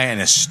 Hawkeye and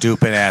his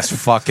stupid ass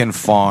fucking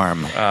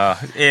farm.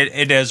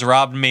 It has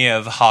robbed me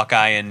of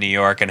Hawkeye in New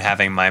York and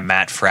having my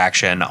Matt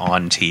Fraction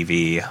on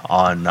TV,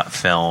 on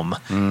film.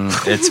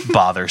 It's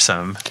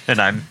bothersome, and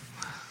I'm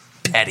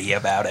petty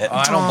about it.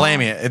 I don't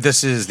blame you.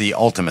 This is the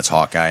Ultimate's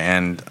Hawkeye,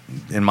 and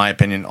in my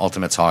opinion,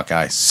 Ultimate's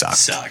Hawkeye sucked.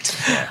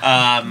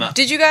 Sucked.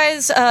 Did you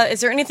guys? Is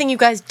there anything you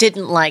guys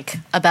didn't like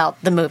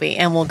about the movie?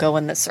 And we'll go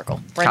in this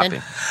circle.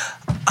 Brendan.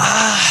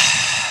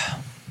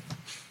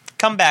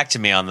 Come back to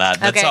me on that.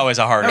 That's Okay. always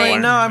a hard I mean,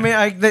 one. No, I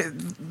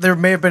mean, there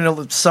may have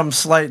been some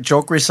slight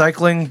joke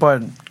recycling,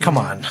 but come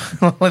on,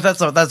 like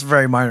that's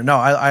very minor. No,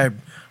 I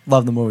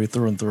love the movie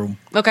through and through.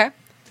 Okay.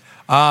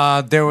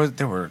 There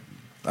were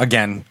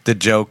again the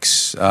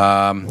jokes.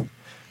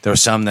 There were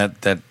some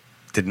that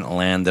didn't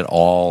land at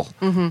all,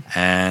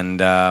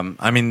 and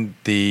I mean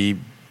the.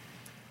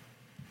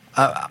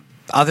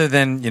 Other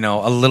than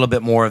a little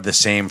bit more of the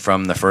same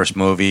from the first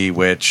movie,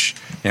 which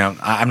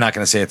I'm not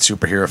going to say it's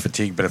superhero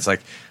fatigue, but it's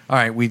like, all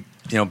right, we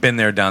been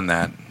there, done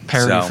that.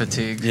 Parody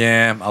fatigue.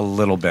 Yeah, a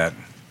little bit.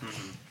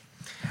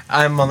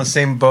 I'm on the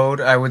same boat.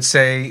 I would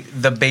say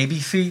the baby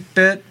feet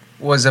bit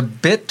was a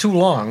bit too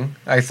long.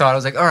 I thought, I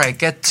was like, all right,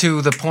 get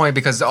to the point,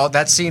 because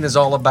that scene is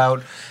all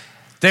about.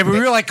 We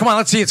were like, come on,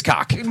 let's see its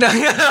cock. No,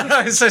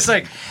 it's just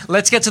like,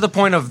 let's get to the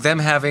point of them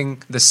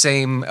having the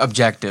same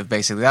objective,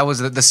 basically. That was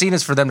the scene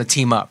is for them to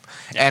team up.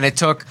 And it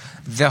took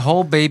the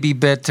whole baby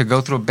bit to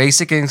go through a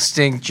Basic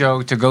Instinct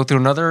joke, to go through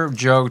another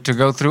joke, to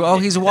go through,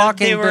 he's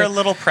walking. They were but a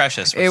little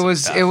precious. With It some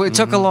was. stuff. It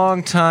took a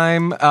long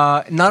time.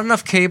 Not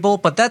enough Cable,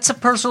 but that's a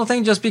personal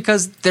thing. Just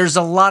because there's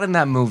a lot in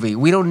that movie,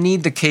 we don't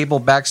need the Cable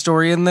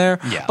backstory in there.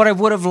 Yeah. But I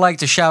would have liked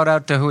to shout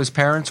out to who his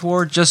parents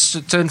were,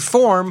 just to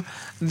inform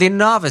the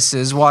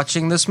novices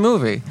watching this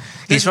movie.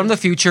 He's from the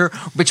future,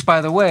 which,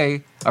 by the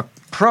way, a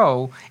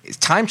pro,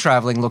 time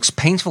traveling looks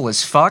painful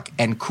as fuck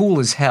and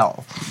cool as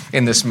hell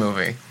in this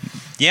movie.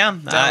 Yeah,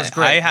 That was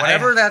great.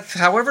 However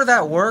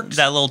that worked.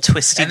 that little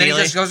twisty and then he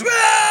dealy. just goes.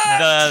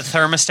 The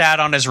thermostat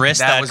on his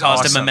wrist that was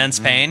caused awesome. him immense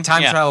pain.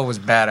 Time Yeah. travel was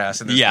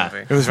badass in this Yeah.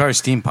 movie. It was very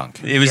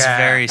steampunk. It was Yeah.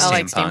 very I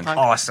like steampunk. steampunk.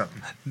 Awesome.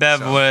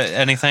 Bev,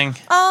 anything?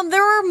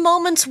 There were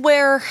moments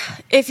where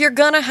if you're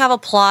going to have a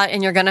plot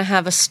and you're going to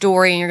have a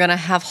story and you're going to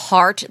have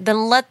heart,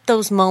 then let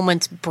those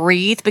moments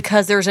breathe,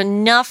 because there's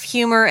enough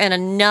humor and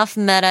enough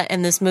meta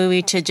in this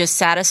movie to just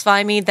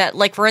satisfy me that,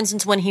 like, for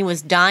instance, when he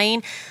was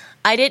dying,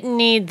 I didn't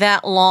need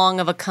that long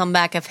of a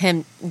comeback of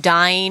him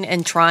dying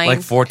and trying.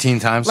 Like 14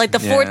 times? Like the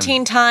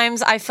 14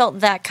 times, I felt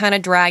that kind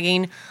of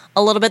dragging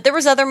a little bit. There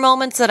was other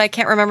moments that I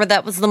can't remember.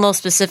 That was the most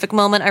specific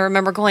moment. I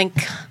remember going,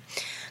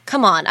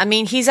 come on. I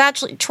mean, he's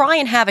actually try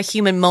and have a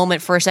human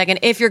moment for a second.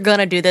 If you're going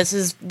to do this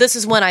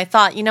is when I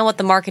thought, you know what,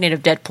 the marketing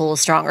of Deadpool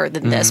is stronger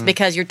than this,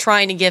 because you're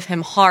trying to give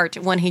him heart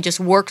when he just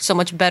worked so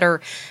much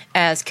better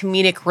as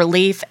comedic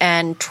relief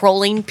and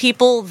trolling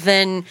people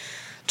than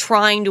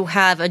trying to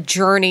have a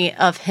journey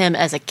of him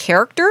as a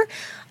character.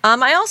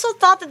 I also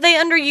thought that they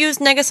underused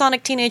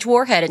Negasonic Teenage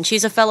Warhead, and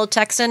she's a fellow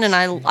Texan, and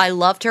I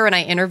loved her, and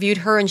I interviewed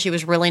her, and she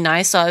was really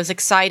nice, so I was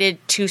excited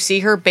to see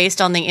her based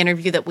on the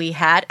interview that we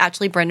had.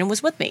 Actually, Brendan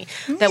was with me,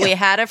 that we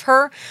had of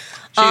her.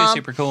 She was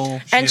super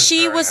cool. And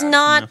she was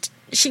not...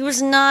 She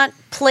was not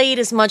played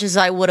as much as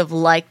I would have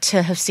liked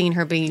to have seen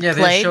her be Yeah,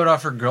 they played. showed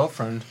off her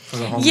girlfriend for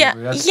the whole Yeah,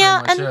 movie. That's yeah,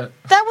 pretty and much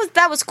it.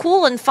 that was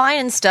cool and fine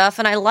and stuff,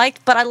 and I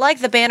liked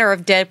the banner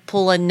of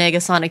Deadpool and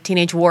Negasonic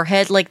Teenage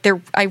Warhead. Like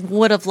I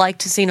would have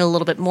liked to seen a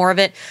little bit more of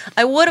it.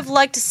 I would have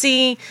liked to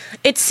see.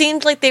 It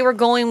seemed like they were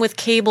going with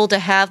Cable to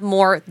have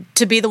more,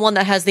 to be the one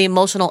that has the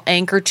emotional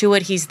anchor to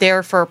it. He's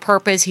there for a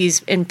purpose.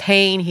 He's in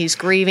pain. He's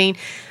grieving.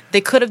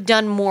 They could have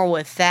done more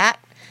with that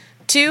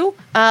too.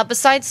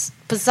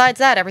 Besides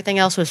that, everything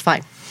else was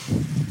fine.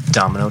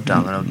 Domino.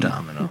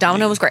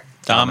 Domino was great.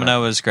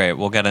 Domino was great.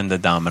 We'll get into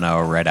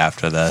Domino right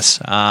after this.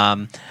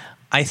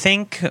 I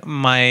think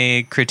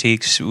my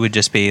critiques would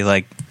just be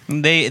like,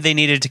 they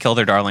needed to kill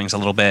their darlings a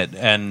little bit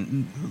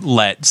and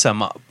let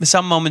some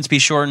moments be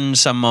shortened,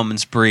 some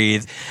moments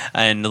breathe,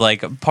 and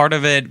like part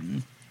of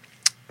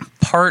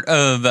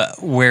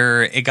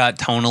where it got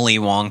tonally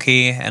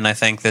wonky, and I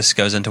think this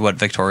goes into what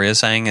Victoria's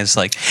saying, is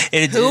like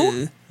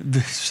Who?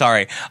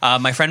 Sorry,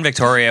 my friend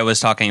Victoria was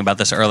talking about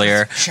this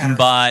earlier,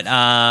 but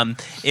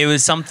it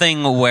was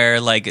something where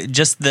like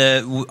just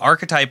the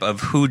archetype of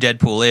who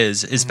Deadpool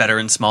is better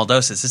in small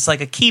doses. It's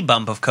like a key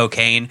bump of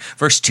cocaine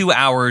versus 2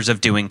 hours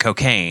of doing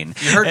cocaine.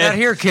 You heard that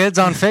here, kids,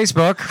 on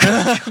Facebook.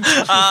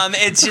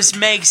 It just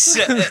makes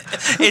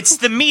it's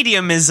the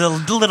medium is a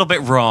little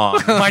bit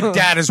wrong. My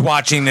dad is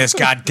watching this,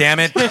 god damn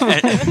it.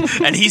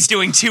 And he's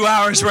doing 2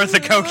 hours worth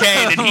of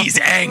cocaine and he's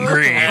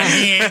angry.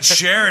 He ain't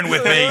sharing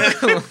with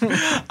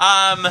me.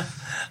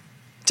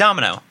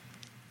 Domino.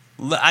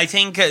 I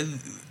think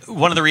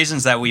one of the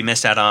reasons that we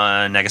missed out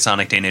on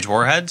Negasonic Teenage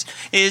Warheads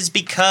is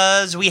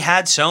because we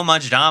had so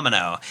much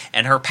Domino,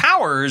 and her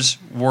powers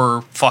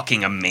were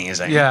fucking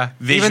amazing. Yeah,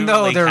 Visually even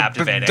though they're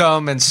captivating.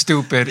 dumb and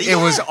stupid, it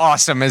was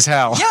awesome as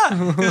hell.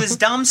 Yeah, it was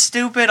dumb,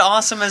 stupid,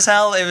 awesome as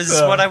hell. It was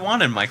what I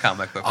wanted in my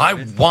comic book. I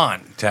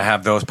want to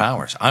have those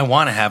powers. I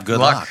want to have good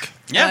luck.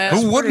 Yeah.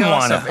 Who wouldn't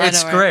want to?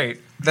 It's right? great.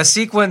 The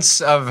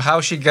sequence of how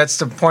she gets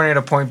to point A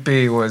to point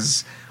B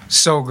was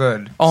so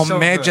good. Oh, So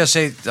may I good. just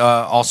say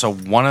also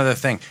one other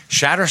thing?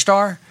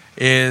 Shatterstar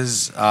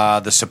is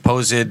the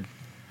supposed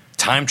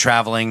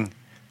time-traveling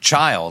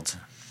child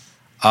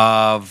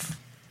of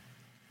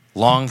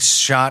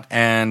Longshot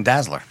and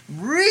Dazzler.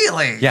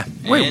 Really? Yeah.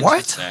 Wait, what?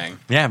 Interesting.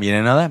 Yeah, you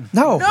didn't know that?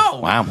 No.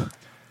 Wow.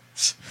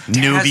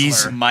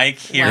 Newbies. Mike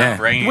here Yeah.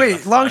 bringing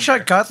Wait, the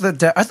Longshot got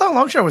the. I thought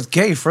Longshot was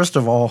gay. First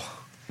of all,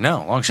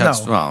 No,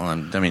 Longshot's, No. well, I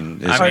mean,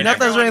 it's, I mean, not that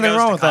there's everyone anything goes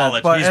wrong to with that.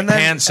 college. But he's and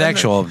then,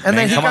 pansexual. and then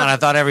man. he Come got on, I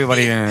thought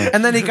everybody...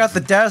 And then he got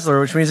the Dazzler,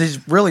 which means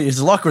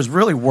his luck was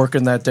really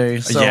working that day.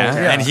 So,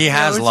 Yeah, and he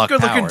has he's luck a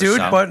good-looking powers, dude,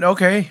 so- but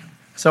okay.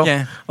 So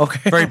yeah.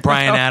 okay, Very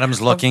Brian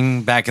Adams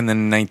looking back in the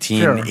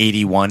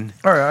 1981.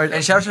 All right,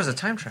 And Shatterstar's a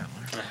time traveler.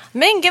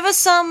 Ming, give us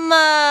some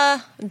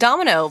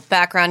Domino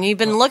background. You've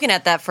been looking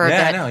at that for a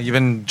Yeah, I bit. know. You've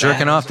been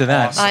jerking off to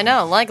that. I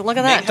know. Like, look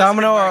at that.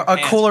 Domino, a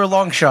Pants. cooler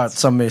long shot,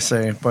 some may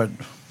say, but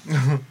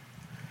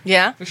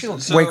Yeah.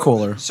 way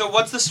cooler. So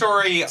what's the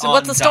story? So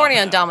what's the story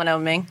on Domino,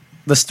 Ming?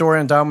 The story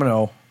on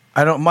Domino.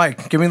 I don't,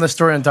 Mike. Give me the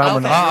story on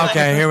Domino. Okay. Oh,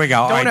 okay, here we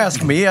go. All Don't right.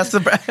 ask me. That's the.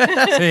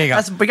 There you go.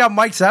 We got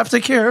Mike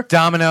Zapsik here.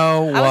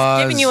 Domino was... I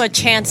was giving you a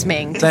chance,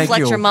 Ming, to Thank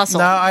flex you. your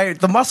muscle. No,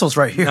 the muscle's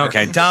right here.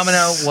 Okay,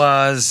 Domino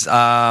was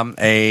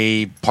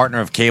a partner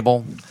of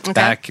Cable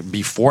back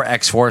before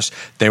X-Force.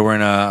 They were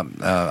in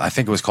I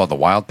think it was called the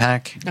Wild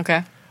Pack.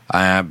 Okay.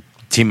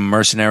 Team of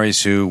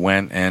mercenaries who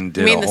went and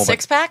did You mean a the whole bunch-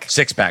 six-pack?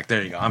 Six-pack,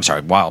 there you go. I'm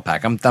sorry, Wild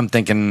Pack. I'm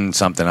thinking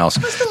something else.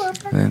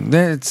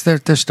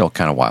 They're still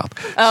kind of wild.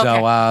 Oh,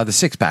 So the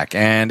six-pack,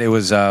 and it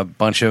was a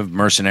bunch of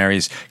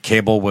mercenaries.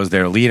 Cable was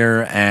their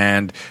leader,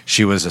 and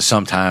she was a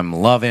sometime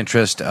love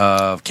interest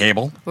of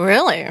Cable.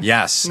 Really?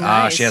 Yes,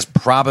 Nice. she has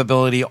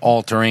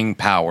probability-altering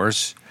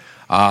powers.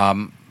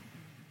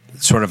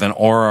 Sort of an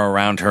aura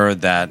around her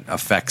that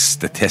affects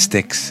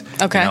statistics.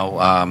 Okay. You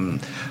know,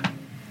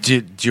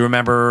 do you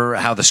remember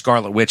how the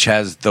Scarlet Witch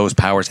has those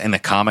powers in the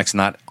comics,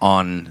 not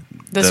on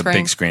The the screen.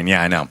 big screen?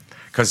 Yeah, I know.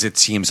 Because it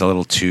seems a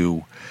little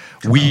too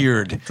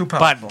weird. Too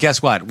powerful. But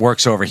guess what?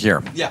 Works over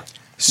here. Yeah.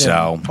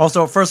 So,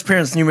 Also, first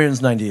appearance, New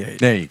Mutants '98.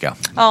 there you go.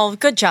 Oh,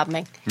 good job,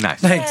 Ming. Nice.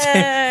 Thanks.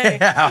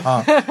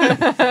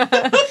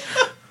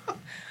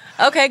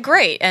 Okay,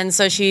 great. And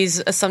so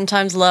she's a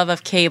sometimes love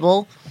of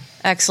Cable.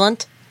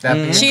 Excellent.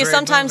 That'd be a She is great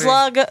sometimes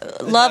movie.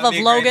 love of be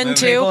a great Logan movie.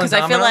 too, Cable because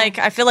and I feel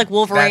Domino? like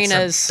Wolverine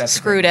That's a has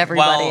screwed great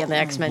everybody in the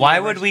X-Men. Why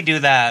universe. would we do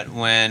that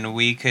when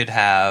we could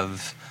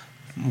have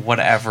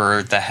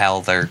whatever the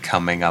hell they're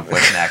coming up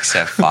with next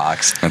at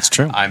Fox? That's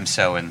true. I'm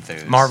so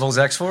enthused. Marvel's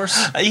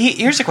X-Force?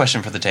 Here's a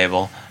question for the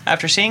table.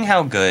 After seeing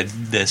how good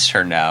this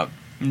turned out,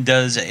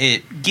 does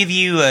it give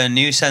you a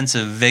new sense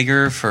of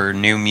vigor for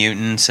New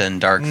Mutants and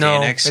Dark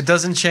No, Phoenix? it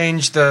doesn't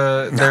change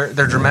their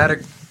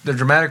dramatic. Their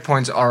dramatic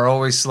points are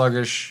always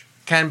sluggish.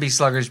 Can be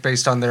sluggish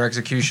based on their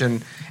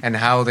execution and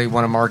how they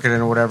want to market it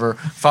or whatever.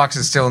 Fox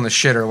is still in the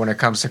shitter when it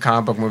comes to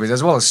comic book movies,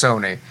 as well as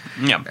Sony.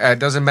 Yeah. It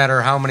doesn't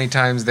matter how many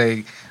times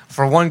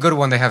for one good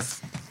one, they have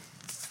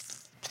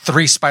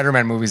 3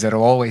 Spider-Man movies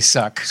that'll always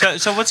suck.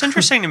 So what's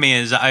interesting to me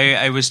is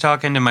I was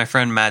talking to my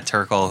friend Matt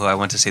Turkle, who I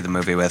went to see the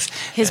movie with.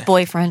 His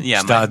boyfriend? Yeah,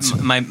 Studs.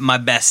 my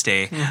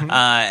bestie.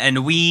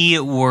 And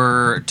we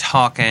were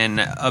talking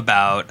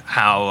about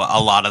how a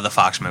lot of the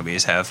Fox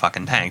movies have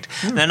fucking tanked.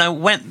 Then I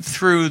went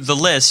through the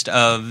list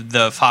of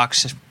the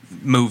Fox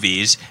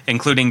movies,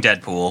 including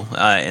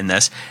Deadpool in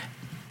this.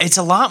 It's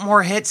a lot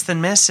more hits than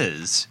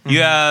misses.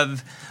 You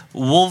have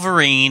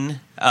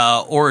Wolverine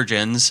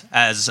Origins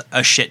as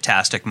a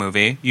shit-tastic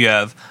movie. You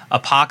have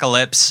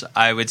Apocalypse,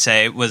 I would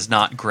say, was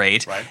not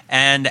great. Right.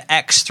 And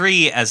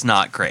X3 as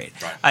not great.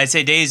 Right. I'd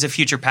say Days of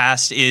Future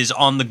Past is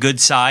on the good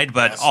side,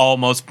 but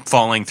almost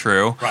falling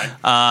through.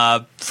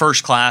 Right.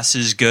 First Class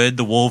is good.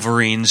 The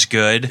Wolverine's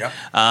good. Yep.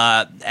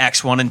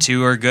 X1 and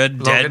 2 are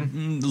good.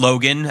 Logan.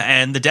 Logan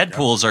and the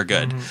Deadpools are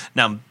good.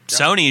 Now,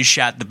 Sony's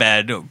shat the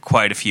bed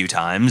quite a few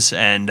times,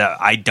 and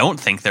I don't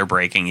think they're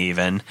breaking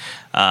even.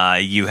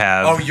 You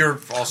have... Oh, you're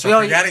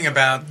also forgetting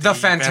about the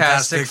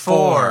Fantastic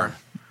Four.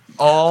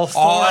 All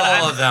four.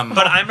 All of them.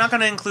 But I'm not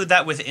going to include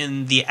that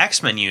within the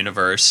X-Men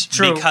universe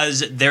True.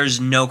 because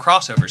there's no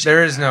crossovers.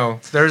 There is no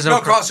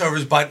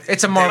crossovers, but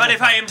it's a Marvel. But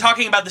if I am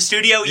talking about the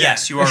studio,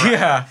 yes, you are right.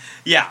 Yeah.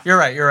 Yeah. You're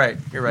right.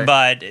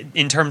 But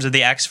in terms of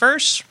the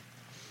X-verse,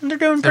 they're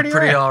doing They're pretty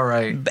pretty right. all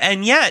right.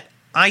 And yet,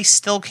 I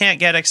still can't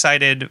get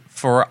excited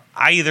for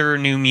either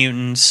New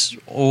Mutants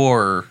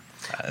or...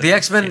 The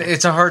X-Men,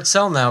 it's a hard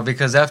sell now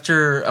because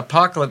after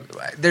Apocalypse,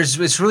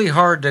 it's really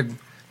hard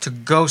to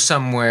go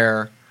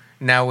somewhere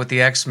now with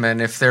the X-Men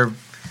if they're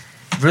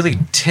really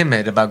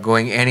timid about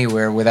going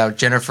anywhere without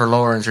Jennifer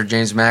Lawrence or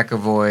James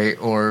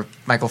McAvoy or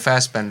Michael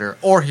Fassbender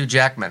or Hugh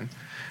Jackman,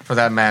 for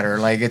that matter.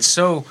 Like, it's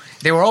so...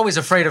 They were always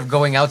afraid of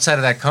going outside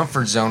of that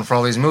comfort zone for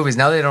all these movies.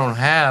 Now they don't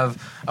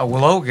have a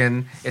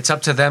Logan. It's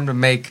up to them to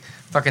make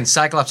fucking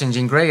Cyclops and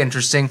Jean Grey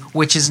interesting,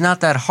 which is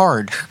not that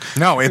hard.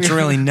 no, it's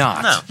really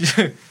not.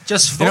 No.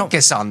 Just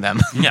focus on them.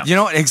 Yeah. You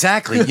know what?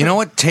 Exactly. You know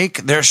what? Take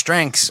their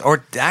strengths,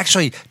 or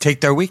actually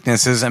take their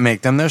weaknesses and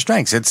make them their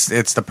strengths.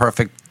 It's the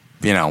perfect,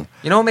 You know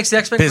what makes the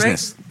X-Men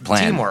business great?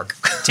 plan. Teamwork.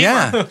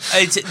 Yeah.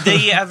 They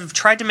have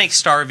tried to make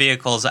star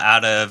vehicles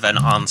out of an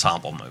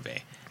ensemble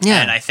movie. Yeah.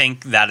 And I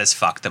think that has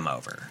fucked them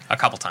over a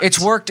couple times.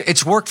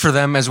 It's worked for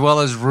them as well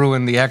as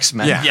ruined the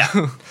X-Men. Yeah.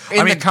 Yeah.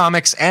 In the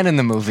comics and in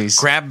the movies.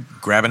 grab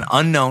an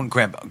unknown.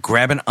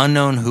 Grab an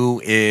unknown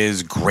who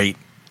is great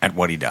at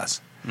what he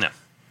does. No.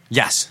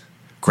 Yes.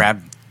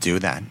 Do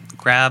that.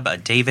 Grab a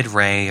David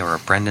Ray or a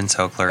Brendan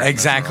Sokler.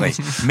 Exactly.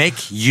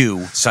 Make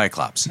you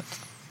Cyclops.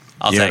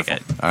 I'll Beautiful. take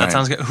it. All That right.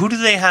 sounds good. Who do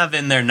they have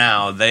in there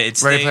now? Ready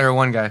Player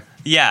One guy.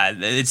 Yeah,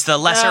 it's the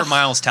lesser Ugh.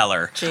 Miles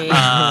Teller. Gee.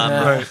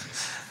 Right.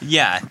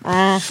 Yeah,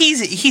 he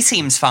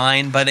seems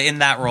fine, but in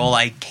that role,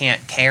 I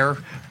can't care.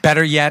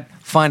 Better yet,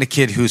 find a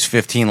kid who's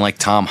 15 like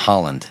Tom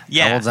Holland.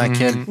 Yeah. How old's that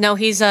kid? No,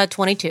 he's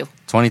 22.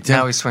 22?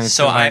 Now he's 22.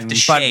 So I have to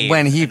But shave.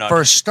 when he in order-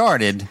 first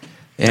started,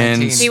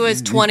 and 19. He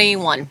was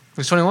 21. He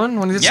was 21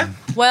 when he did Yeah.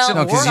 Well,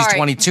 no, because he's sorry.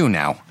 22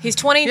 now. He's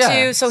 22,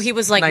 Yeah. so he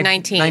was like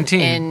 19, 19.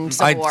 in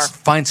Civil I'd War.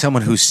 find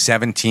someone who's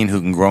 17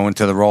 who can grow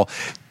into the role.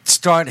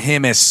 Start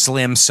him as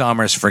Slim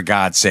Summers, for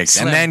God's sakes,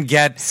 Slim. and then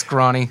get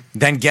Scrawny.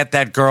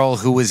 that girl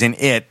who was in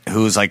It,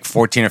 who's like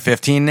 14 or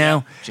 15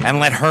 now, and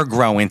let her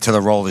grow into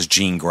the role as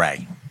Jean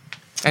Grey.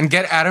 And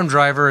get Adam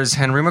Driver as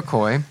Henry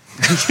McCoy.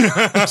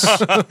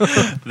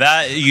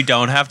 that you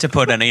don't have to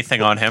put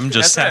anything on him.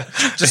 Just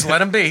Just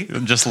let him be.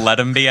 just let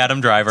him be Adam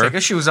Driver. Take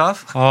his shoes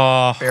off.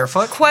 Oh,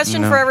 Barefoot.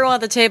 Question for everyone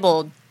at the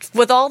table.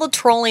 With all the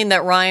trolling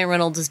that Ryan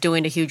Reynolds is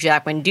doing to Hugh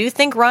Jackman, do you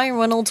think Ryan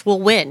Reynolds will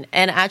win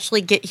and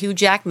actually get Hugh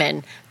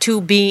Jackman to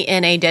be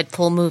in a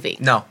Deadpool movie?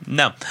 No.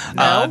 no,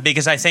 No?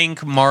 because I think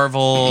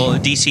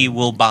DC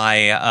will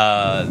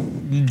buy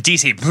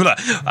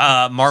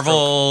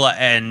Marvel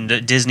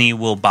and Disney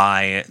will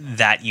buy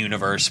that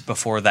universe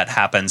before that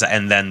happens,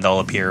 and then they'll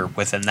appear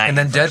within that. And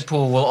then universe.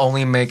 Deadpool will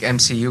only make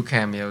MCU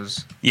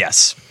cameos.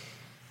 Yes,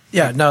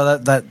 Yeah, no,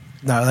 that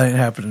ain't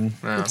happening.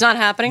 It's not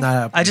happening? Not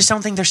happening. I just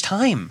don't think there's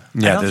time. I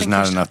Yeah, don't there's think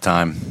not enough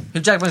time. Hugh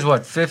Jackman's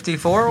what,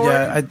 54?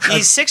 Yeah,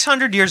 He's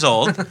 600 years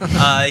old.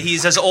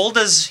 He's as old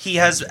as he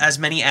has as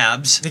many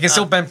abs. He can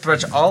still bench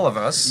press all of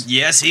us.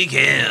 Yes, he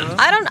can.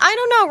 I don't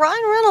know.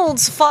 Ryan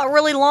Reynolds fought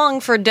really long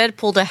for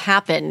Deadpool to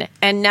happen,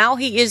 and now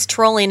he is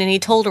trolling, and he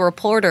told a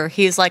reporter,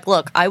 he's like,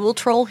 look, I will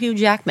troll Hugh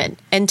Jackman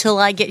until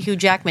I get Hugh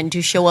Jackman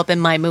to show up in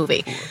my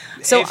movie.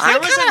 So if there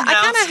was an I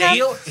kind announced of have...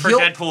 date for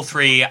Deadpool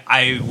 3,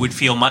 I would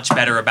feel much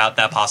better about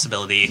that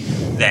possibility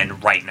than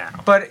right now.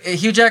 But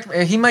Hugh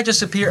Jackman, he might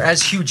just appear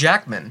as Hugh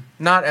Jackman,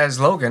 not as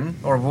Logan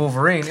or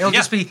Wolverine. It'll Yeah.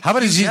 just be How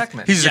about Hugh he's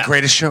Jackman. the Yeah.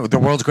 greatest show, the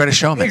world's greatest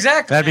showman.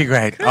 Exactly. That'd be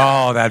great.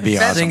 Oh, that'd be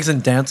awesome. Sings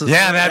and dances.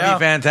 Yeah, that'd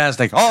be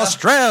fantastic.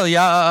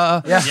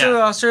 Australia. Yeah, Yeah.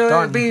 Australia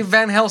Done. would be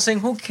Van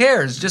Helsing. Who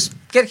cares? Just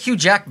get Hugh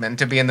Jackman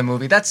to be in the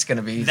movie. That's going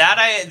to be... That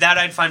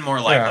I'd find more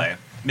likely. Yeah.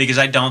 Because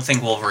I don't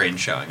think Wolverine's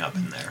showing up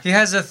in there. He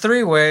has a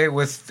three-way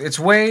with... It's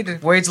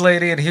Wade's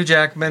lady, and Hugh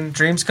Jackman.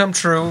 Dreams come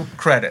true.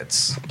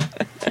 Credits.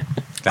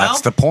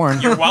 That's the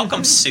porn. You're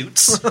welcome,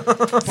 Suits.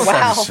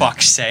 Wow. For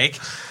fuck's sake.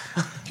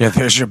 Yeah,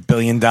 there's your $1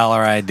 billion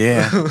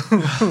idea.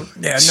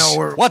 Yeah, no,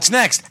 we're What's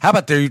next? How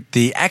about the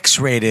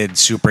X-rated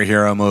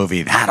superhero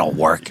movie? That'll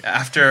work.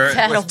 After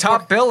That'll With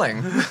top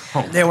billing.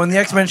 yeah. When the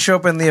X-Men show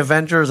up in the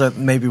Avengers,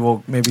 maybe Hugh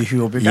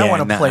will be. I Yeah,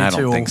 want to no, play I too.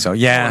 don't think so.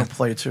 Yeah. I want to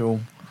play too.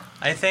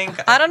 I think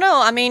I don't know.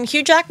 I mean,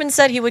 Hugh Jackman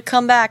said he would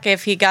come back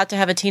if he got to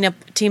have a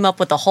team up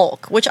with the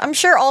Hulk, which I'm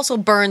sure also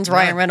burns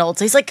Ryan Reynolds.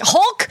 He's like,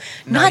 Hulk,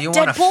 not you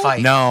wanna Deadpool.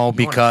 fight. No, You wanna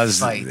because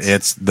fight.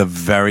 it's the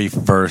very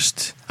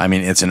first. I mean,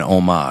 it's an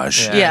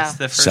homage. Yeah. it's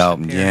the first So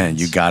appearance. yeah,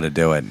 you got to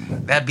do it.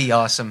 That'd be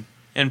awesome.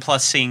 And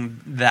plus, seeing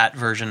that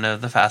version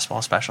of the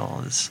fastball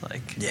special is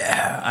like,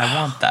 Yeah. I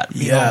want that.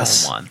 People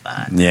Yes. want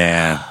that.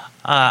 Yeah.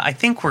 I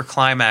think we're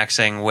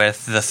climaxing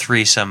with the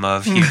threesome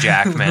of Hugh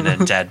Jackman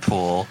and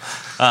Deadpool.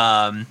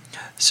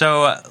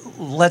 So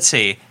let's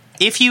see.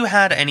 If you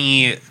had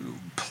any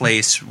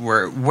place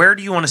where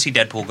do you want to see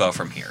Deadpool go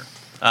from here?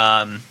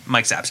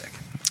 Mike Zapsik.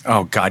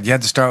 Oh God, you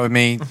had to start with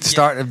me.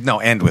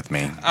 End with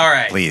me. All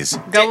right. Please.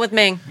 Go with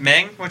Ming.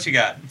 Ming, what you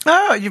got?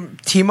 You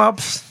team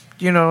ups.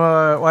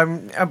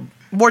 I'm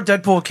more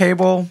Deadpool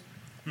Cable,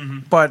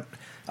 but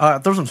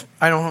those some.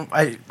 I don't.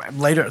 I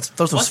later.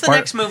 Those What's the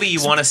next movie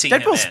you want to see?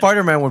 Deadpool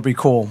Spider Man would be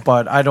cool,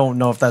 but I don't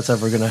know if that's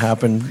ever going to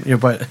happen.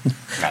 But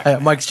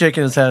Mike's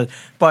shaking his head.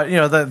 But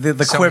the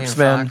Sony quips, and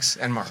man. Fox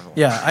and Marvel.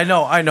 Yeah, I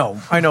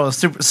know.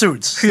 Super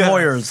suits,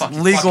 lawyers,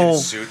 Fucking legal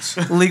suits.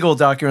 legal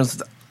documents.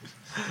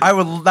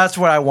 That's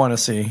what I want to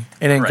see.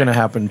 It ain't Right. going to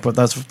happen, but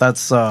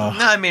that's. No,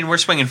 I mean, we're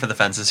swinging for the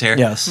fences here.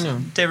 Yes.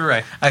 David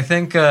Ray. I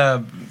think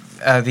the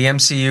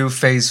MCU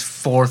Phase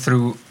 4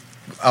 through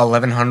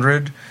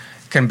 1100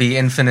 can be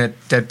infinite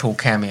Deadpool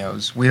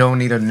cameos. We don't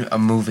need a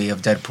movie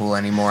of Deadpool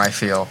anymore, I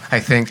feel. I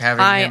think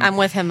I'm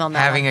with him on that.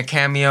 having a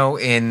cameo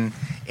in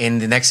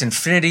the next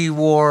Infinity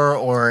War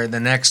or the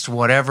next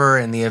whatever,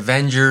 in the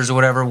Avengers or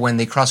whatever, when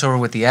they cross over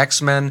with the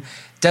X-Men,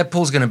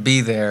 Deadpool's going to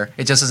be there.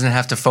 It just doesn't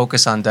have to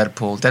focus on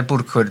Deadpool.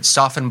 Deadpool could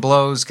soften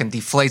blows, can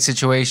deflate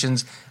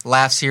situations,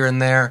 laughs here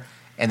and there,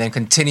 and then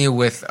continue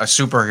with a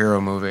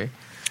superhero movie.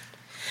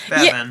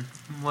 Batman.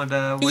 What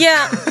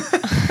Yeah.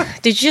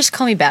 Did you just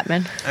call me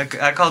Batman?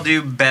 I called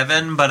you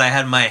Bevan, but I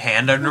had my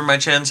hand under my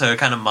chin, so it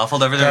kind of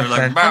muffled everything.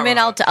 Like, I mean,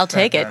 I'll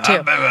take it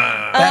too.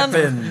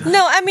 Batman.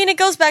 No, I mean, it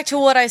goes back to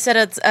what I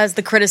said as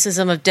the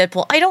criticism of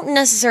Deadpool. I don't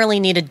necessarily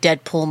need a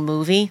Deadpool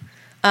movie.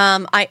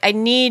 I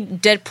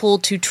need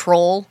Deadpool to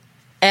troll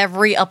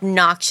every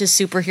obnoxious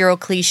superhero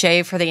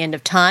cliche for the end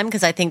of time,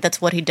 because I think that's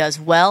what he does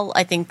well.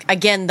 I think,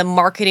 again, the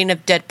marketing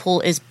of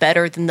Deadpool is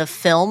better than the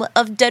film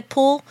of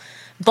Deadpool.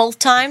 Both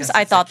times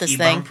I thought this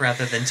thing.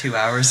 rather than 2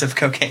 hours of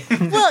cocaine.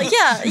 Well,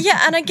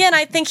 yeah, and again,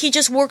 I think he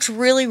just works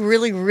really,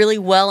 really, really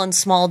well in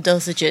small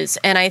dosages,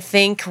 and I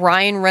think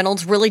Ryan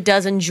Reynolds really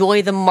does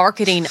enjoy the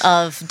marketing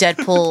of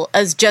Deadpool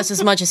as just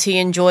as much as he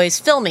enjoys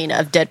filming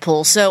of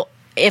Deadpool. So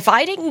if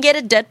I didn't get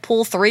a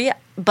Deadpool 3,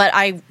 but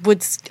I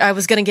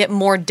was going to get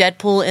more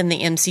Deadpool in the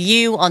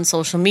MCU, on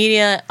social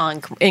media,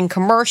 in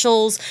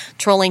commercials,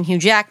 trolling Hugh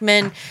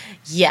Jackman.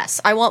 Yes,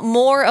 I want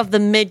more of the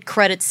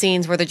mid-credit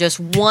scenes where they're just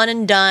one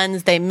and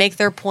dones. They make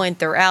their point,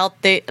 they're out.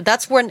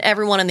 That's when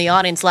everyone in the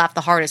audience laughed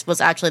the hardest,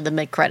 was actually the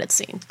mid-credit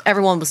scene.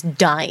 Everyone was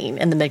dying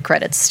in the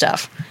mid-credits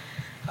stuff.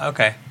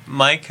 Okay.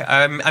 Mike,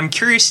 I'm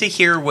curious to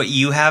hear what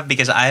you have,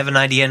 because I have an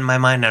idea in my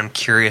mind, and I'm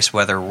curious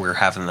whether we're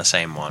having the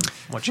same one.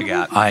 What you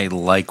got? I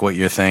like what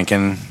you're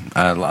thinking.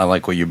 I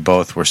like what you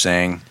both were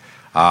saying.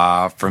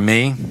 For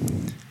me,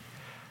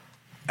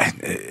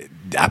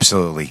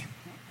 absolutely.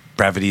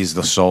 Brevity is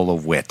the soul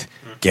of wit.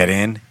 Get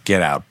in,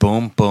 get out.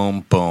 Boom,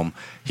 boom, boom.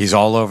 He's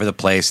all over the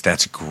place.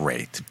 That's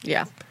great.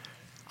 Yeah.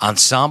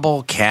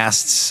 Ensemble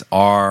casts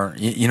are,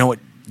 you know what?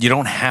 You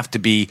don't have to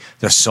be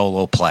the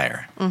solo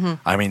player. Mm-hmm.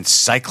 I mean,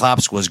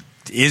 Cyclops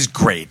is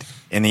great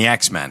in the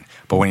X-Men,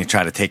 but when you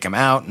try to take him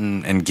out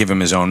and give him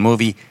his own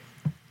movie,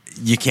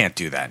 you can't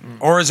do that.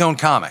 Or his own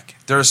comic.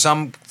 There are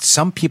some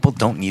people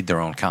don't need their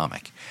own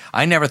comic.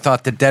 I never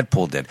thought that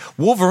Deadpool did.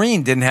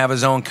 Wolverine didn't have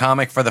his own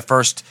comic for the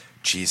first,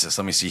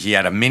 let me see. He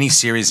had a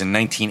mini-series in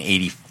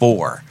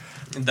 1984.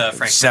 The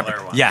Frank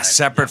Miller one. Yeah, right?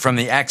 separate from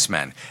the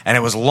X-Men. And it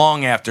was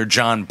long after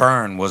John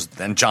Byrne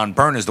and John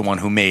Byrne is the one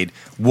who made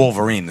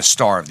Wolverine the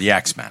star of the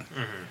X-Men.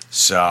 Mm-hmm.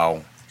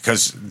 So,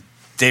 because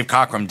Dave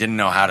Cockrum didn't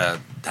know how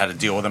to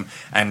deal with him,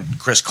 and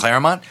Chris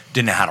Claremont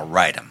didn't know how to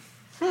write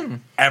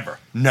him. Ever.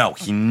 No,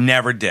 he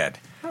never did.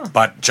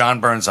 But John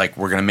Byrne's like,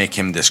 we're going to make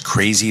him this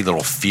crazy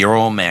little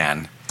feral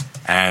man,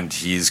 and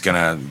he's going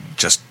to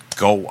just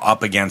go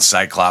up against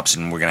Cyclops,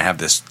 and we're going to have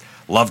this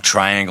love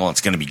triangle, and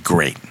it's going to be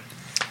great.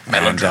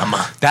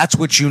 Melodrama. And, that's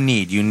what you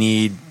need. You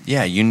need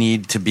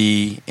to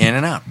be in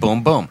and out.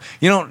 Boom, boom.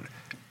 You don't.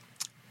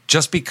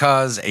 Just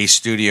because a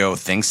studio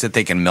thinks that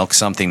they can milk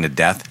something to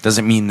death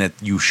doesn't mean that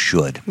you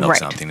should milk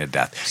something to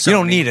death. You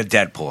don't need a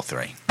Deadpool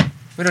 3.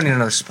 We don't need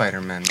another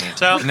Spider-Man movie.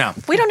 So, No.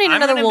 We don't need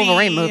another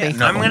Wolverine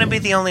movie. I'm going to be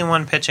the only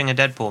one pitching a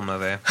Deadpool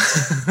movie.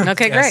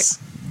 Okay, Yes.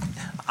 great.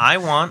 I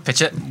want,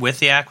 Pitch it. with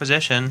the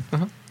acquisition,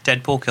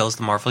 Deadpool kills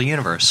the Marvel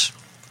Universe.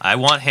 I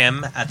want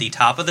him at the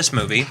top of this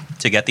movie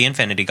to get the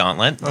Infinity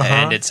Gauntlet,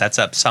 and it sets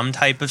up some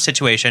type of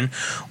situation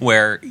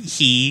where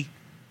he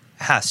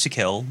has to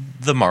kill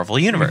the Marvel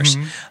Universe.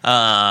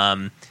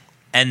 And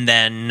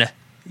then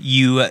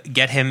you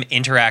get him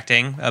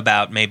interacting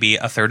about maybe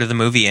a third of the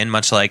movie in,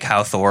 much like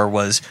how Thor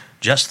was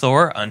just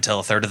Thor until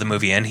a third of the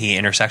movie in. He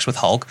intersects with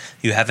Hulk.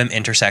 You have him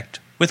intersect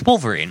with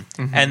Wolverine,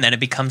 and then it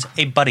becomes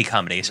a buddy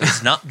comedy. So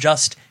it's not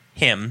just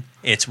him,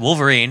 it's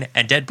Wolverine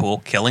and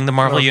Deadpool killing the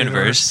Marvel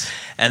Universe.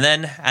 And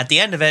then at the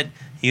end of it,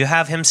 you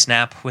have him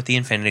snap with the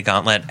Infinity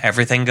Gauntlet.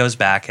 Everything goes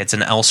back. It's an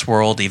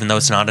Elseworld, even though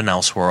it's not an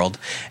Elseworld.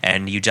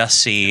 And you just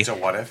see... It's a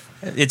what if.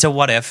 It's a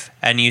what if.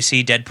 And you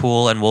see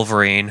Deadpool and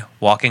Wolverine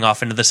walking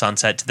off into the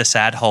sunset to the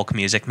sad Hulk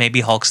music.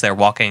 Maybe Hulk's there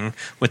walking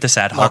with the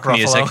sad Hulk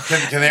music.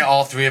 Can they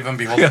all three of them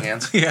be holding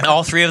hands?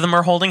 All three of them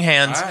are holding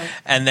hands. All right.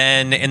 And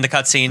then in the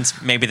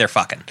cutscenes, maybe they're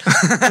fucking.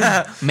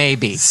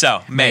 Maybe.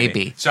 So,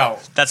 maybe. So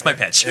That's my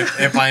pitch.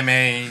 if I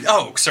may,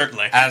 Oh,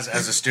 certainly. as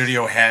a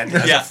studio head,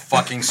 as Yeah. a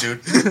fucking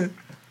suit,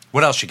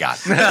 What else you got?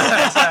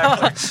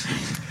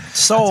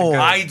 So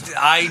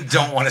I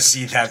don't want to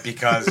see that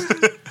because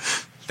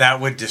that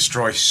would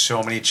destroy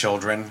so many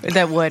children.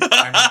 That would.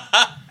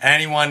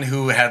 Anyone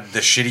who had the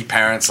shitty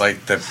parents,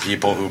 like the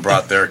people who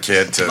brought their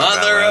kid to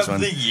Mother that of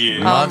the year.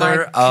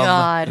 Mother Oh my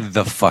God. of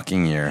the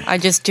fucking year. I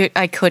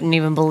couldn't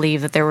even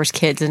believe that there was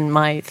kids in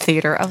my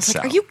theater. I was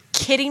like, So. are you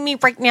kidding me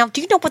right now?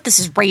 Do you know what this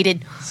is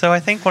rated? So I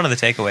think one of the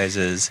takeaways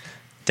is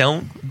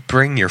don't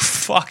bring your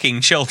fucking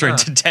children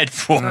to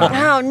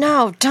Deadpool.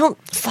 No, don't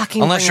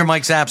fucking. Unless bring you're them.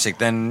 Mike Zapsik,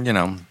 then,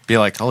 be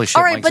like, holy shit.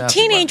 All right, Mike but Zapsik,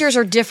 teenagers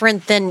are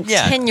different than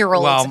Yeah.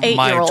 10-year-olds, Well,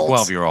 my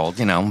 8-year-olds. 12-year-old,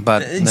 but.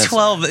 that's-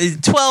 12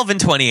 in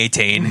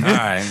 2018. All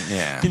right,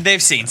 yeah.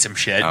 They've seen some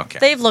shit. Okay.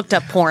 They've looked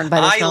up porn by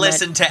this I moment.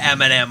 listened to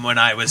Eminem when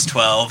I was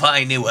 12.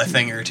 I knew a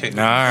thing or two. All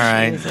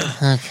right.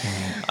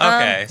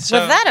 Okay, so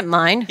With that in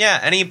mind, yeah,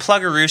 any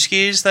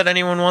pluggarooskies that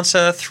anyone wants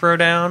to throw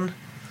down?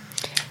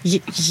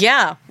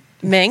 yeah,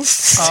 Ming.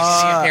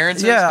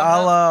 Appearances yeah, coming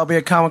up? I'll be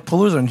at Comic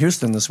Palooza in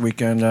Houston this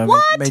weekend.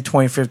 What? May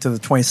 25th to the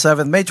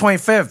 27th. May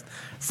 25th,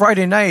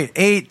 Friday night,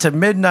 8 to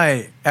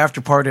midnight,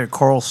 after party at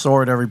Coral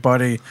Sword,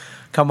 everybody.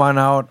 Come on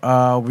out.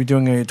 We'll be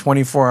doing a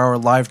 24-hour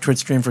live Twitch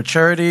stream for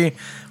charity.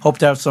 Hope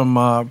to have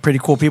some pretty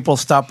cool people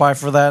stop by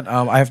for that.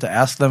 I have to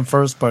ask them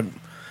first, but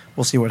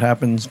we'll see what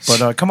happens.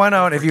 But come on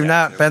out if you've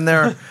not been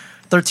there.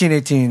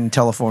 1318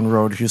 Telephone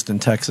Road, Houston,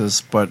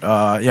 Texas. But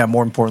yeah,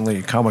 more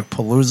importantly, Comic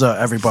Palooza,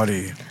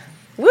 everybody.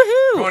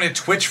 Woohoo! Want to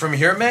Twitch from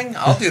here, Ming?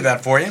 I'll do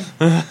that for you.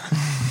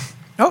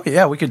 Oh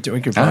yeah, we could All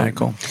find right,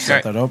 cool.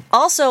 set that up.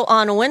 Also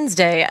on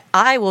Wednesday,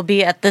 I will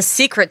be at the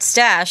Secret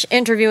Stash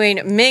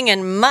interviewing Ming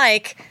and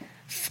Mike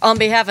on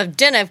behalf of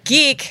Den of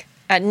Geek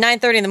at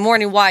 9:30 in the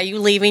morning. Why are you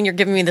leaving? You're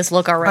giving me this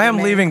look already. I am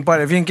Ming. leaving, but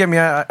if you can get me,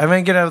 I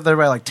may get out of there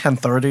by like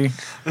 10:30.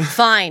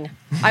 Fine.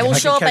 I will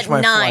show up at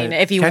 9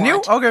 if you can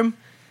want. you? Okay.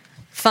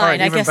 Fine.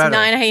 Alright, I even guess better.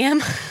 9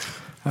 a.m.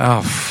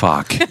 Oh,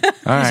 fuck. All He's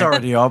right.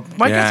 already up.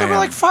 Mike Yeah, gets up yeah. at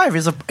like 5.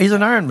 He's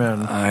an Iron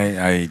Man.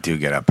 I do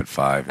get up at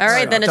 5. All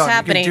right, then it's Done. You can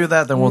happening. do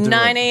that, then we'll do it.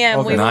 9 a.m.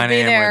 Okay. We will 9 be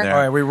a.m. we're there. there.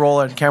 All right, we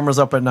roll it. Cameras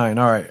up at 9.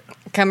 All right.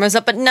 Cameras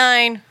up at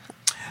 9.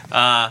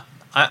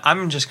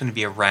 I'm just going to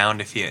be around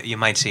if you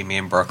might see me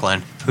in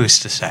Brooklyn. Who's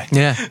to say?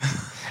 Yeah.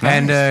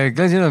 And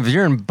guys, if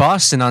you're in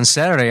Boston on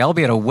Saturday, I'll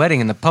be at a wedding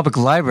in the public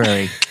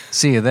library.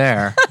 See you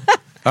there.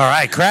 All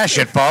right, crash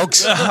it,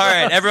 folks. All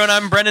right, everyone,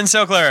 I'm Brendan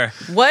Sokler.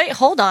 Wait,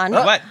 hold on.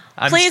 What?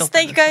 I'm Please, still-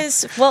 thank you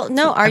guys. Well,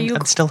 no, are you?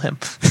 I'm still him.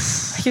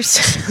 You're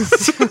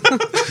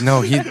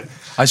No,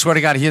 I swear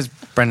to God, he is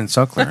Brendan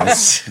Sokler.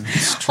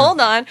 Hold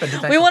on.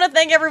 We want to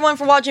thank everyone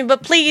for watching,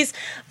 but please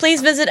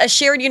visit a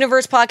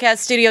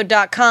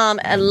shareduniversepodcaststudio.com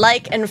and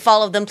like and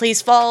follow them.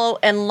 Please follow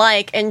and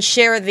like and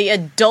share the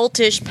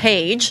Adultish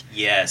page.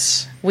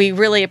 Yes. We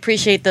really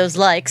appreciate those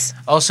likes.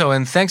 Also,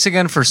 and thanks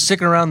again for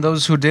sticking around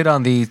those who did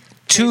on the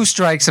 2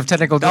 strikes of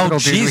technical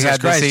difficulties we Jesus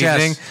had Christ, this yes.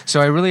 evening. So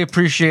I really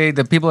appreciate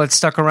the people that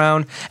stuck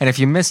around. And if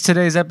you missed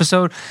today's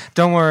episode,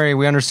 don't worry.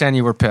 We understand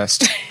you were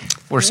pissed.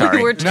 We're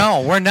sorry.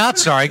 No, we're not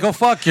sorry. Go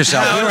fuck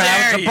yourself. How We were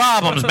having dare some you.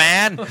 problems,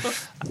 man.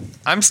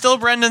 I'm still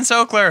Brendan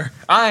Sokler.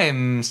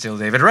 I'm still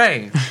David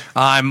Ray.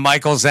 I'm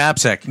Michael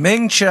Zapsik.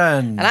 Ming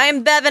Chen. And I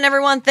am Bevan,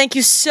 everyone. Thank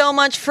you so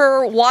much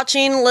for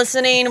watching,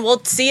 listening.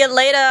 We'll see you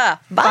later.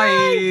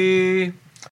 Bye. Bye.